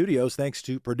X-Ray Studios. Thanks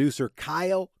to producer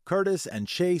Kyle Curtis and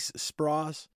Chase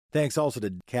Spross. Thanks also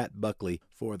to Kat Buckley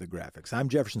for the graphics. I'm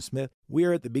Jefferson Smith. We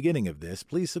are at the beginning of this.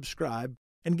 Please subscribe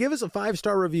and give us a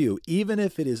 5-star review, even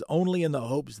if it is only in the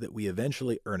hopes that we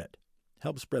eventually earn it.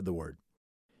 Help spread the word.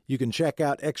 You can check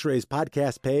out X-Ray's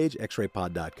podcast page,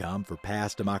 xraypod.com, for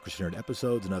past Democracy Nerd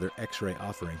episodes and other X-Ray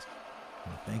offerings.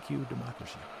 Well, thank you,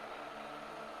 Democracy.